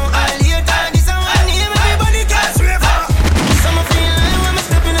if I know all later. This a one name everybody can swear for. Some of feel like when me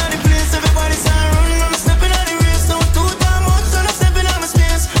stepping out the place, everybody start run. When me stepping out the race, don't two time out. So I'm stepping out my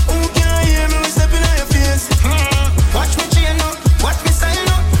space. Who can't hear me? We stepping out your face. Watch me chain up, watch me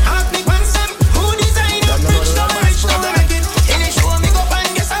style up. Ask me concept, who design up? Rich now make it. Any show me go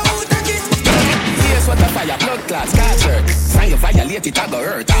and guess who take it. Here's what the fire, blood clots, culture. Find you violate it, I go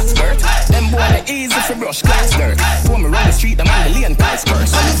hurt, that's hurt. Them boy they easy for brush, class dirt. Pour me round the street, the man the lane cars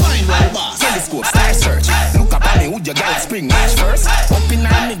first. Telescope, star search. Look up on me, would your gal spring match first? Up in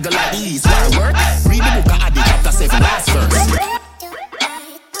our nigga like the east, one word. Read the book of Adi, chapter 7, last verse.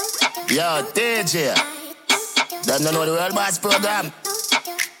 Yo, DJ. Them don't know the World Boss program.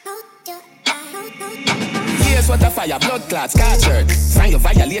 Here's what the fire, blood clots, culture. Find you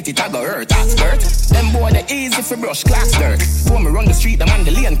violate it, I go hurt, that's hurt. Them boy they easy for brush, class dirt. Pour me round the street, the man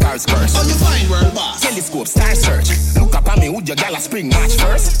the lane cars first. How you find World Boss? Telescope, star search. Look up on me, would your gal spring match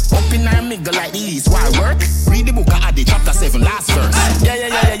first? Up in our nigga like the east, one word. Read the book of Adi, chapter 7, last verse.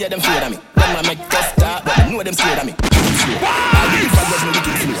 Yeah, them afraid of me. Them a make tough talk, but them know them scared of me. I'll be if I judge me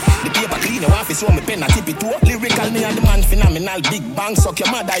wicked flow. The paper clean, your office, so me pen a tip it too. Lyrical me and the man phenomenal, big bang. Suck your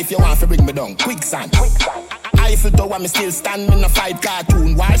mother if you want to bring me down. Quicksand. Eiffel Tower, me still stand. Me in a fight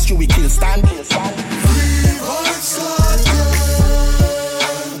cartoon, why should we kill stand?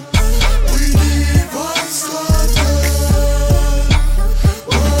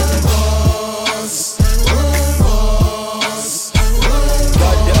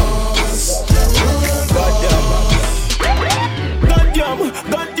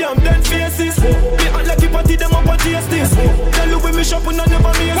 Goddamn, them faces. Me act like you party them up and chase this. Tell you when me shop and I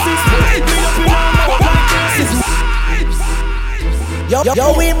never miss this. Me up in all my places.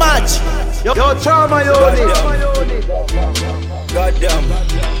 Yo, we match. Yo, Chama, yo.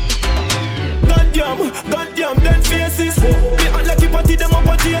 Goddamn, them faces. Me act like you party them up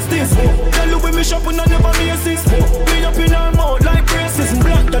and chase this. Tell you when me shop and I never miss this. Me up in all mouth like braces.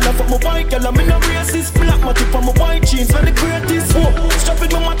 Black dollar for my bike, girl, I'm in a racist. Black matic for my white jeans, for the greatest. Strap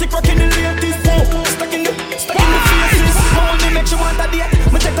in my matic, rocking the latest. Stuck in the faces. I only make you want a date.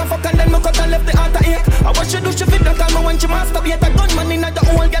 Me take a fuck and then me cut and left the heart to ache. I watch you do she fit, don't call me when she masturbate. A gunman in the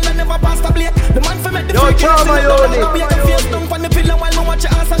hole, girl, I never pass the blade. The man for me the freak, I be a face dump on the pillow while me watch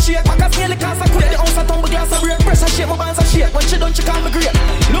your ass and shake. Pack a scale, cast a quit, the house a tumble glass a break. Pressure shake, my bands a shake. When she done, she call me great.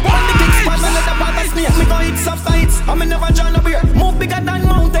 Look on the kick span, and let the part a snake. Me go hit soft hits, and me never join a beer. Move bigger than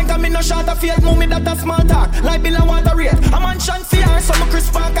mountain, cause me no short of faith. Move me that a small talk, like Bill and water rate. A mansion fear, so me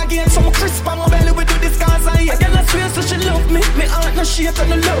crisp back again. So me crisp on my belly, we do this cause I hate. Girl I swear so she love me, me heart no shake on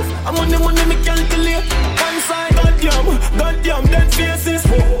the love. I'm on the money, me calculate. One side, goddamn, dead faces.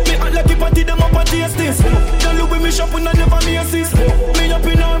 Me act like you party them up and taste this. Tell you when me shop and I never miss this. Me up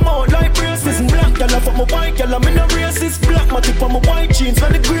in all mouth like braces. Black girl for my white girl, I'm in a racist. Black matic for my white jeans, for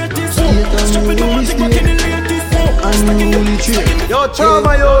the greatest. Strap in the matic, rocking the latest. Yo,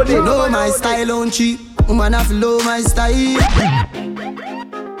 Chama, yo. You know my style on cheap. Woman have low my style.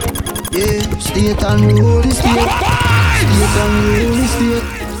 Yeah, state unruly state. State unruly state.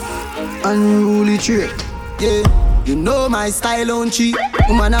 Unruly trick. Yeah, you know my style on cheap.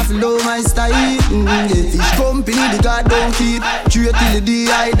 Woman have low my style. Yeah. Fish company the God don't keep. True till the day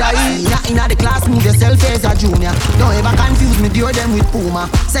I die. Inna the class move yourself as a junior. Don't ever confuse me, deal them with Puma.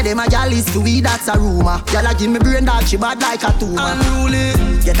 Say them a gal is to we, that's a rumor. Y'all give me brain dog, she bad like a tumor. Unruly,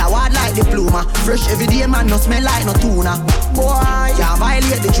 get a word like diploma. Fresh every day, man, no smell like no tuna. Boy, can't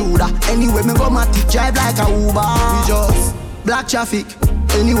violate the Judah. Anyway, me go matic, drive like a Uber. We just black traffic.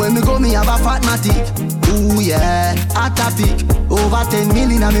 Anyway, me go, me have a fat matic. Ooh yeah, hot topic. Over 10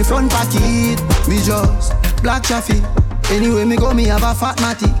 million on me front pocket. Me just black traffic. Anyway, me go, me have a fat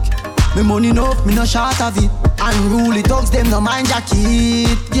matic. Me money enough, me no short of it. Unruly thugs, them no mind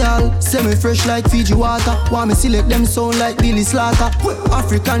jacket. Girl, say me fresh like Fiji water. Want me select them sound like Billy Slaughter.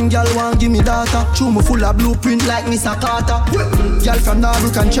 African girl want give me data. Chew me full of blueprint like Mr. Carter. Girl from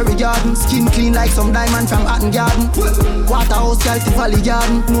Norbrook and Cherry Garden. Skin clean like some diamond from Hatton Garden. Waterhouse girl to Valley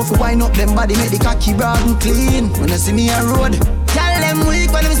Garden. No fi wind up them body, make the cocky broaden. Clean, when you see me on road. Girl, them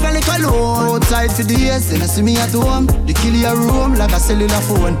weak when them smell like cologne. Outside for the years, then you see me at home. The kill your room like a cellular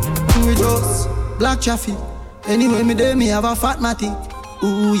phone. We just black traffic. Anyway, me day, me have a fat matic.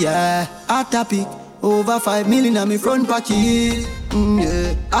 Ooh yeah, hot topic. Over 5 million on me front pocket.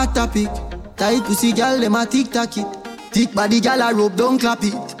 Yeah, hot topic. Tight pussy gal, them a tic-tac it. Thick body gal a rope, don't clap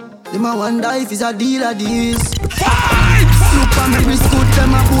it. Them a wonder if it's a deal of this. Look on me wrist good,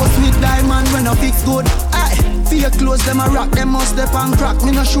 them a post with diamond when I fix good. Aye, fake clothes, them a rock, them must step and crack.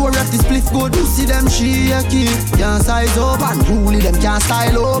 Me no sure if this spliff good. See them shaky, can't size up. And Unruly, them can't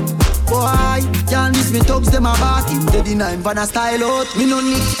style up. Boy, can't diss me thugs, them a party. They deny him for the style out. Me no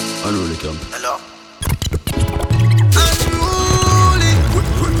need Unruly come. Hello. Unruly.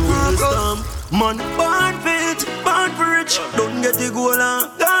 Man, born fit, born for rich. Don't get the goal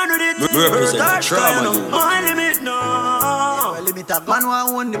on, gone with it. Represent trauma. My limit no. Limit a man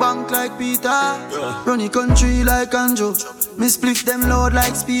who own the bank like Peter. Run the country like Anjo. Me split them loud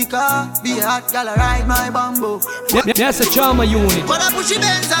like speaker. Be a hot gal ride my bamboo. That's a trauma unit. But I push the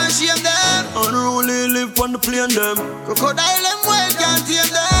Benz and shame them. Unruly live on the plane them. Crocodile them well can't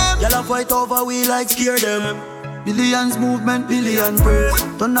tame them. Y'all fight over we like scare them. Billions movement, billion pray.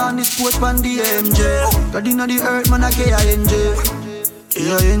 Turn on the sports pan the MJ. God inna the earth man a K-I-N-J.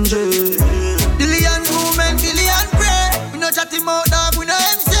 K-I-N-J. Billions movement, billion pray. We no chat him out dog, we no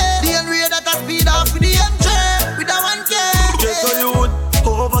MC. The Henry that a speed off with the MJ. With a 1K. Just so you would.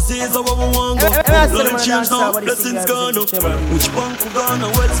 Overseas, I want go. Life change now, blessings gone up. Which bank we gone,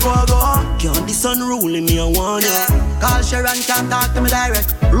 Wells Fargo? Can't this unruly me, I want ya. Call Sharon, can't talk to me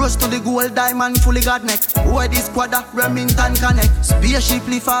direct. Rose to the gold, diamond, fully got neck. Why this quadra, Remington connect. Spaceship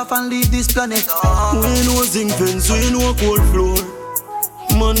lift off and leave this planet. We know zinc fence, we know cold floor.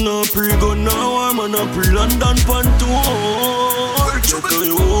 Man a pre-gun now, war, man a pre-London pantour. Check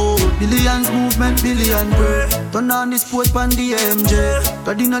you. Billions movement, billion pray. Turn on the sport pan the MJ.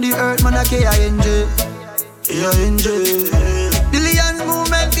 God inna the earth, man a K-I-N-J. K-I-N-J. Billions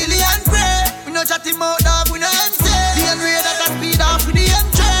movement, billion pray. We no chat him out dog, we no MC. The Henry that a speed off with the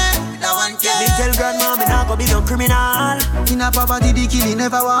MJ. With a 1K. Me tell grandma me nah go be no criminal. In a poverty the killing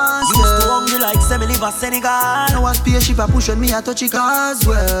never once. Used to hungry like say me live a Senegal. Now a spaceship a push on me a touch it cause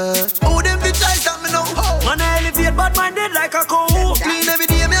well. Oh them bitch I stop me now. Man I elevate bad minded like a cow. Clean every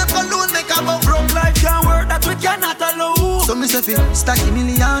day me a cologne make a bow. Broke life can't work that we cannot allow. So me say fi stacky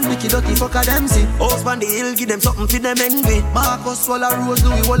millions make it dirty fuck a them see. House on the hill give them something for them envy. Marcus Waller Rose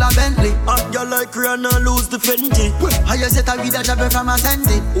Louis Waller Bentley. Hot girl like Rihanna lose the Fenty. How you set a weed a jabber from a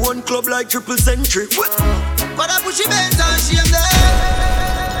Sandy. One club like Triple Century. But I push the Benz and shame them.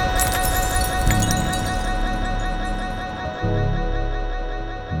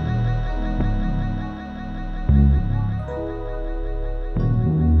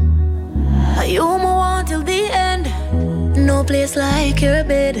 You move on till the end. No place like your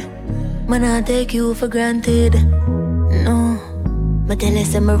bed. Man, I take you for granted. No. But tell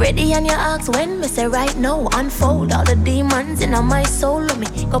us I'm ready and you ask when. Me say right now, unfold all the demons in my soul. Let me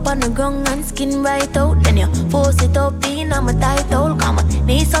go up on the ground and skin right out. Then you force it up in my tight hole. Come on,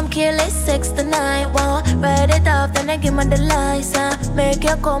 need some careless sex tonight. Wow, ride it off, then I give me the license. Make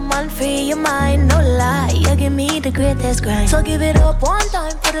you come and free your mind, no lie. You give me the greatest grind. So give it up one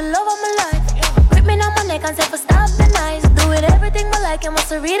time for the love of my life. Grip me on my neck and say for stop the nice. Do it everything but like you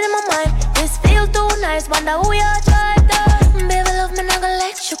must read in my mind. This feels too nice, wonder who you tried to. Baby love me, not gonna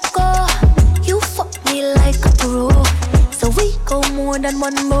let you go. You fuck me like a pro. So we go more than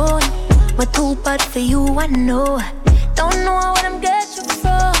one bone. But too bad for you, I know. Don't know what I'm getting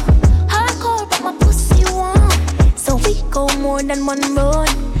from. Hardcore, but my pussy warm. So we go more than one bone.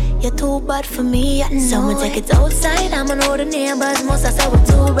 You're too bad for me, I know. Someone take it outside, I'ma know the neighbors must have said we're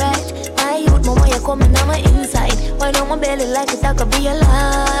too bright. My youth, mama, you're coming on my inside. Why on my belly like it, that could be your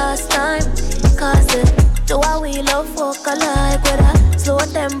last time. Cause the way we love fuck alike with a slow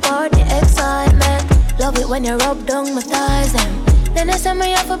tempo, the excitement. Love it when you rub down my thighs, then I send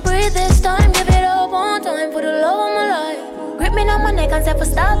me up for breathe this time. Give it up one time for the love of my life. Grip me on my neck and say for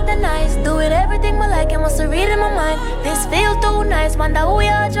stop the nights. Do it everything but like it must have read in my mind. This feel too nice, wonder who you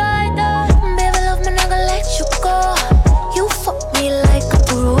try to. Baby love me, not gonna let you go. You fuck me like a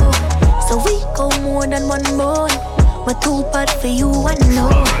pro. So we go more than one boy. But too bad for you, I know.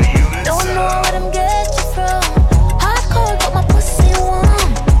 Don't know where I'm get you from. Hot cold, but my pussy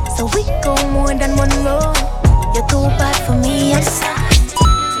warm. So we go more than one road. You're too bad for me, I said.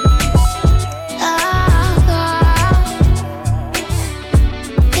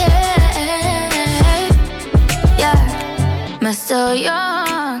 I'm so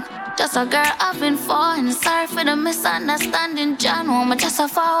young, just a girl I've been falling. Sorry for the misunderstanding, John. I'm just a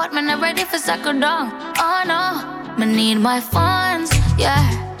forward, man, I'm ready for second down. Oh no, me need my funds, yeah.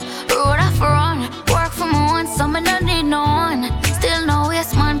 Road off run, work for my own, so me don't need no one. Still no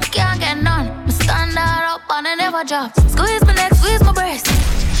waste, man, can't get none. Me stand up and I never drop. Squeeze my neck, squeeze my breast.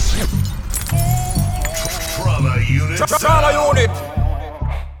 Trauma unit. Trauma unit.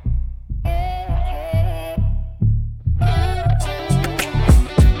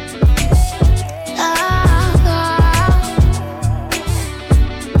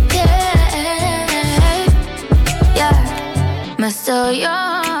 I'm so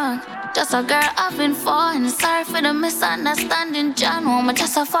young, just a girl I've been falling. Sorry for the misunderstanding, John. I'm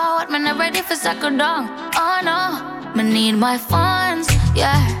just a forward, man, I'm ready for second down. Oh no, me need my funds,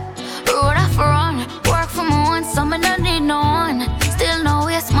 yeah. Road off run, work for my own, so me don't need no one. Still no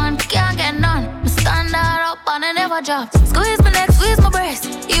waste, man, can't get none. Me stand up and I never drop. Squeeze my neck, squeeze my breast.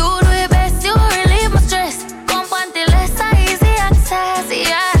 You do your best, you relieve my stress. Come panty less, easy access,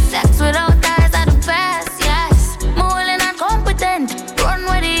 yeah. Sex without ties are the best. Run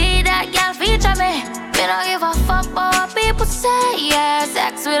with it, that girl feature me. Me don't give a fuck about what people say. Yeah,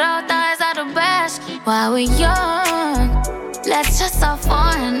 sex without ties are the best. While we young, let's just have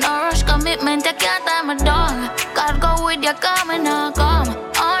fun. No rush commitment, you can't tie me down. God go with you, come and not come.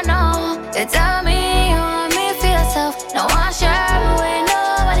 Oh no, you tell me you want me for yourself. No one share me with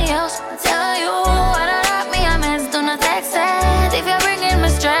nobody else. I tell you, I don't like me, I'm do not text it. If you're bringing me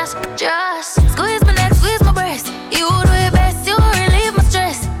stress, just squeeze my neck, squeeze my breast. You do your best, you relieve my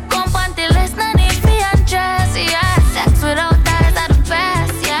stress. Come panty less, no need for undress. Yeah, sex without ties are the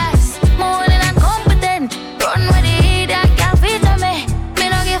best. Yes, more than incompetent. Run with it, that girl feature me. Me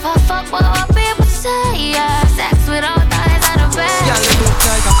don't give a fuck what people say. Yeah, sex without ties are the best. Yeah, you look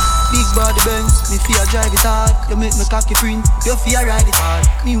like a big body Benz. Me fear drive it hard. You make me cocky print. You fear ride it hard.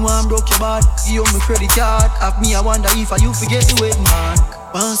 Me want broke your bad. Give you my credit card. Have me, I wonder if you forget the wedding man.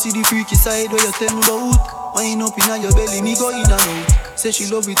 Want see the freaky side where you tell me about. Wind up inna your belly, me go in and out. Say she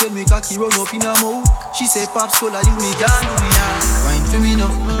love it when me cocky run up in her mouth. She say pops cola, you me can't do me now. Wine for me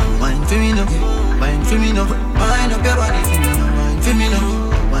now, wine for me now, wine for me now. Wine up your body for me now, wine for me now,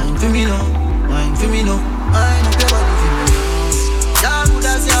 wine for me now, wine for me now. Wine up your body for me now. Damn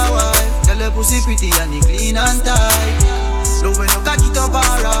good as your wife, tell her pussy pretty and it clean and tight. Love when you cock it up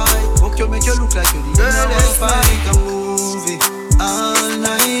alright. Fuck you make you look like you the girl that's like a movie all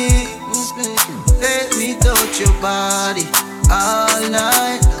night. Let me touch your body all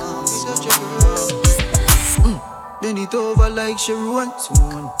night. Bend it over like she runs.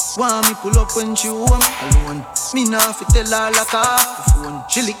 Want me pull up when she home alone. Me nah fi tell her like off the phone.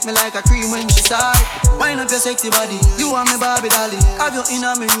 She lick me like a cream when she start. Wind up your sexy body, you want me Barbie dolly. Have you in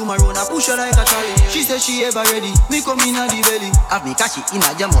a me room around, I push her like a trolley. She say she ever ready, me come in a the belly. Have me catch it in a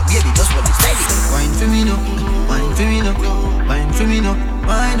jam up, baby, just hold it steady. Wine for me now, wine for me now, wine for me now.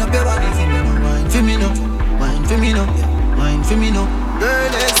 Wine up your body for me now, wine for me now, wine for me now, wine for me now. Girl,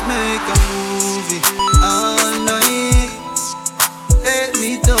 let's make a movie all night. Let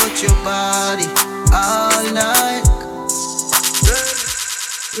me touch your body all night.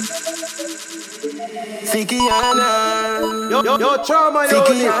 Fikiana, yo, trauma,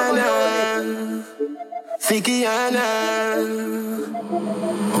 Fikiana, Fikiana.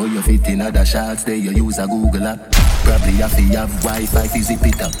 Oh, you fit in other shots, there you use a Google app. Probably have to have Wi-Fi to zip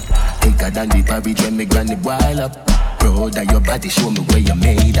it up. Thicker than the porridge when me granny boil up. Proud of your body, show me where you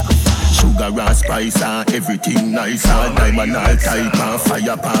made of. Sugar and spice and everything nice. All diamond, all type and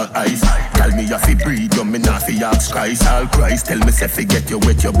fire pan ice. Tell me you fi breathe, you me not fi ask Christ. All Christ, tell me say fi get you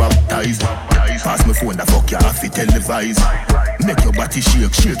wet, you baptized. Pass me phone, the fuck you have fi televise. Make your body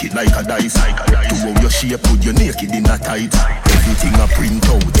shake, shake it like a dice. To how your shape, put you naked in a tight. Everything I print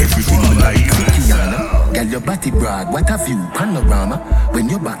out, everything me like. Kiana, girl your body broad, what a view, panorama. When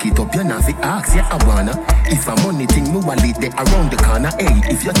you back it up, you not fi ask, yeah I wanna. If a money thing, me wallet there around the corner. Hey,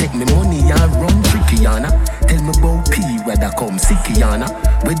 if you take me money, I run tricky, Yana. Tell me about P, where I come sick, Yana.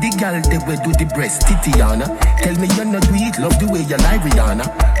 Where the girl, they will do the breast, Titiana. Tell me you not do it, love the way you lie, Rihanna.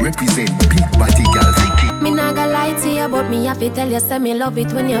 Represent big body girl, Vicky. Me not gonna lie to you, but me have to tell you, say me love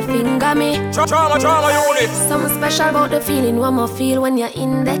it when you finger me. Trauma unit. Something special about the feeling, what me feel when you're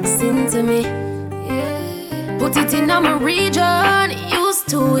indexing to me. Yeah. Put it in my region. Used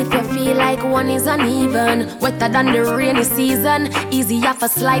to if you feel like one is uneven. Wetter than the rainy season. Easy off a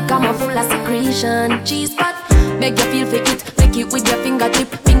slide, come a full of secretion. Cheese pot, make you feel for it. Make it with your fingertip.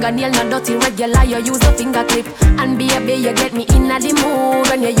 Fingernail not dirty, regular, you use a finger clip. And baby, you get me in the mood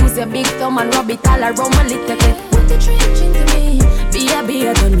when you use your big thumb and rub it all around my little clip. Put the trench into me.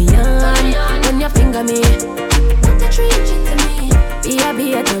 Baby, turn me on when you finger me. Put the trench into me.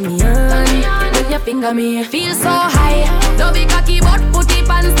 Baby, turn me on when you finger me. Feel so high, don't be cocky but put it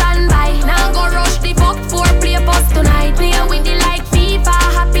on standby. Now go rush the fuck for play post tonight. Play with the like FIFA,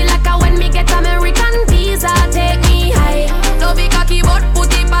 happy like a when me get American visa. Take me high, don't be cocky but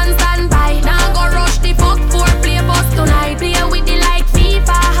put it on standby. Now go rush the fuck for play post tonight. Play with the like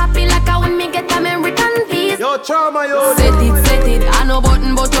FIFA, happy like a when me get American visa. Yo, trauma, yo. Set it, I no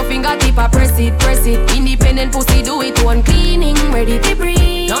button but your fingertip I press it. Independent pussy do it one cleaning, ready to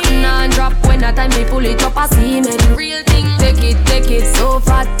breathe. Nothing on drop when I time me pull it up a semen. Real thing, take it, so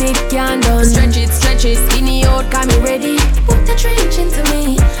fat it can't done. Stretch it, skinny out, come me ready. Put the trench into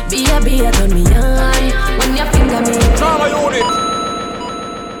me, be a turn me on when you finger me. Trauma unit.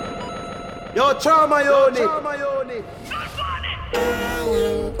 Yo, trauma unit.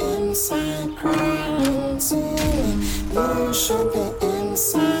 Inside quarantine, you should be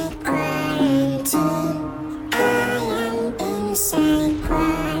inside quarantine. I am inside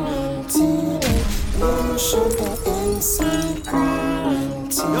quarantine, you should be inside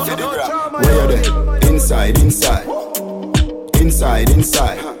quarantine. Where you there? Inside.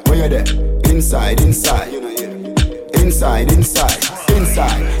 Where you there? Inside.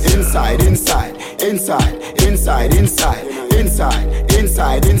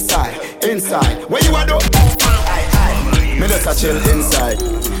 Inside. Where you are though? Me just a chill inside.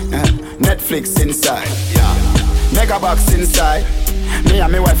 Netflix inside. Megabox inside. Me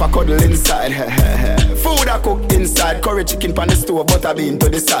and my wife a cuddle inside. Food I cook inside. Curry chicken pan the stove, butter bean to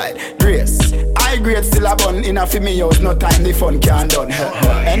the side. Grace, high grade still a bun. In a fi me house, no time the fun can't done.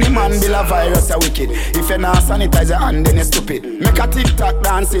 Any man build a virus a wicked. If you not sanitize your hand, then you stupid. Make a TikTok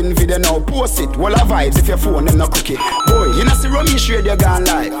dancing video now, post it. Wall of vibes if your phone them no cook it. Boy, you know see Rummy shade you gone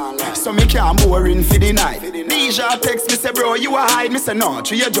live. So me can't boring for the night. Deja text me say bro you a hide. Me say no,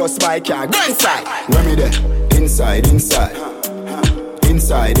 you just buy car. Go inside. Where me there? Inside.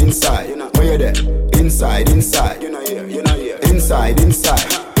 Where you there? Inside. Inside.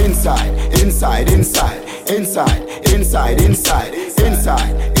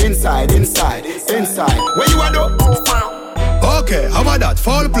 Where you are though? Okay, how about that?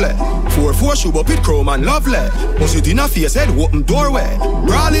 Foul play. 4-4 shoot up with chrome and lovely. Bust it in a face head, open doorway.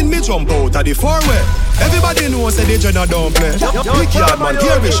 Brawling me jump out of the four-way. Everybody knows that they just don't play. Big yard man,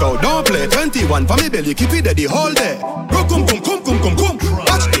 here we show, don't play. 21 for me belly, keep it there the whole day. Bro, come.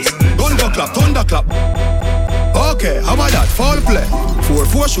 Watch this. Thunder clap. Okay, how about that? Foul play.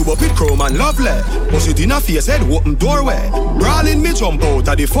 4-4 shoot up with chrome and lovely. Bust it in a face head, open doorway. Brawling me jump out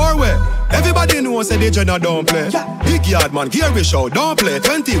of the four-way. Everybody knows that they just don't play. Big yard man, here we show, don't play.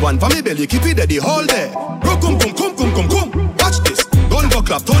 21 for me belly, keep it there the whole day. Bro, come. Watch this.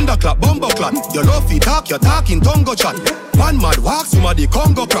 Thunder clap, bumbo clap. Your love fi talk, you talk in tongue chat. One mad walk, somebody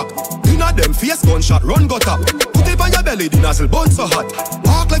Congo crack. Inna them face gunshot, run go tap. Put it on your belly, the nozzle bun so hot.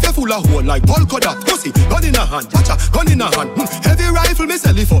 Walk like you full of hole like polka dot. Pussy, gun in a hand, watcha, gun in a hand. Heavy rifle, me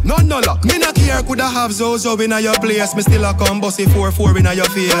sell it up, none no lock. Me not care, coulda have Zozo in a your place. Me still a come bossy 4-4 in a your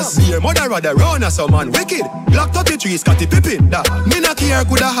face. Your mother rather run as some man wicked. Black 33, Scotty Pippin, that. Me not care,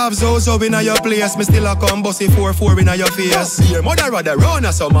 coulda have Zozo in a your place. Me still a come bossy 4-4 in a your face. Your mother rather run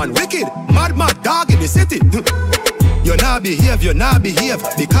as some man wicked. Mad dog in the city. You not behave,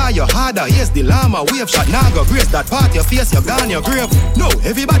 because you're harder. Here's the llama wave shot, now go grace. That part your face, you gone your grave. No,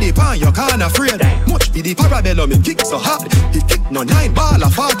 everybody pan, you can't afraid. Much be the parabellum, me kick so hard. He kick no 9 ball or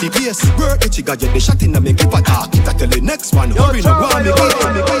 40 pace. Word itchy got you the shot in the me keep a talk. It tell the next one, hurry no one me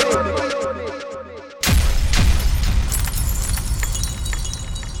get.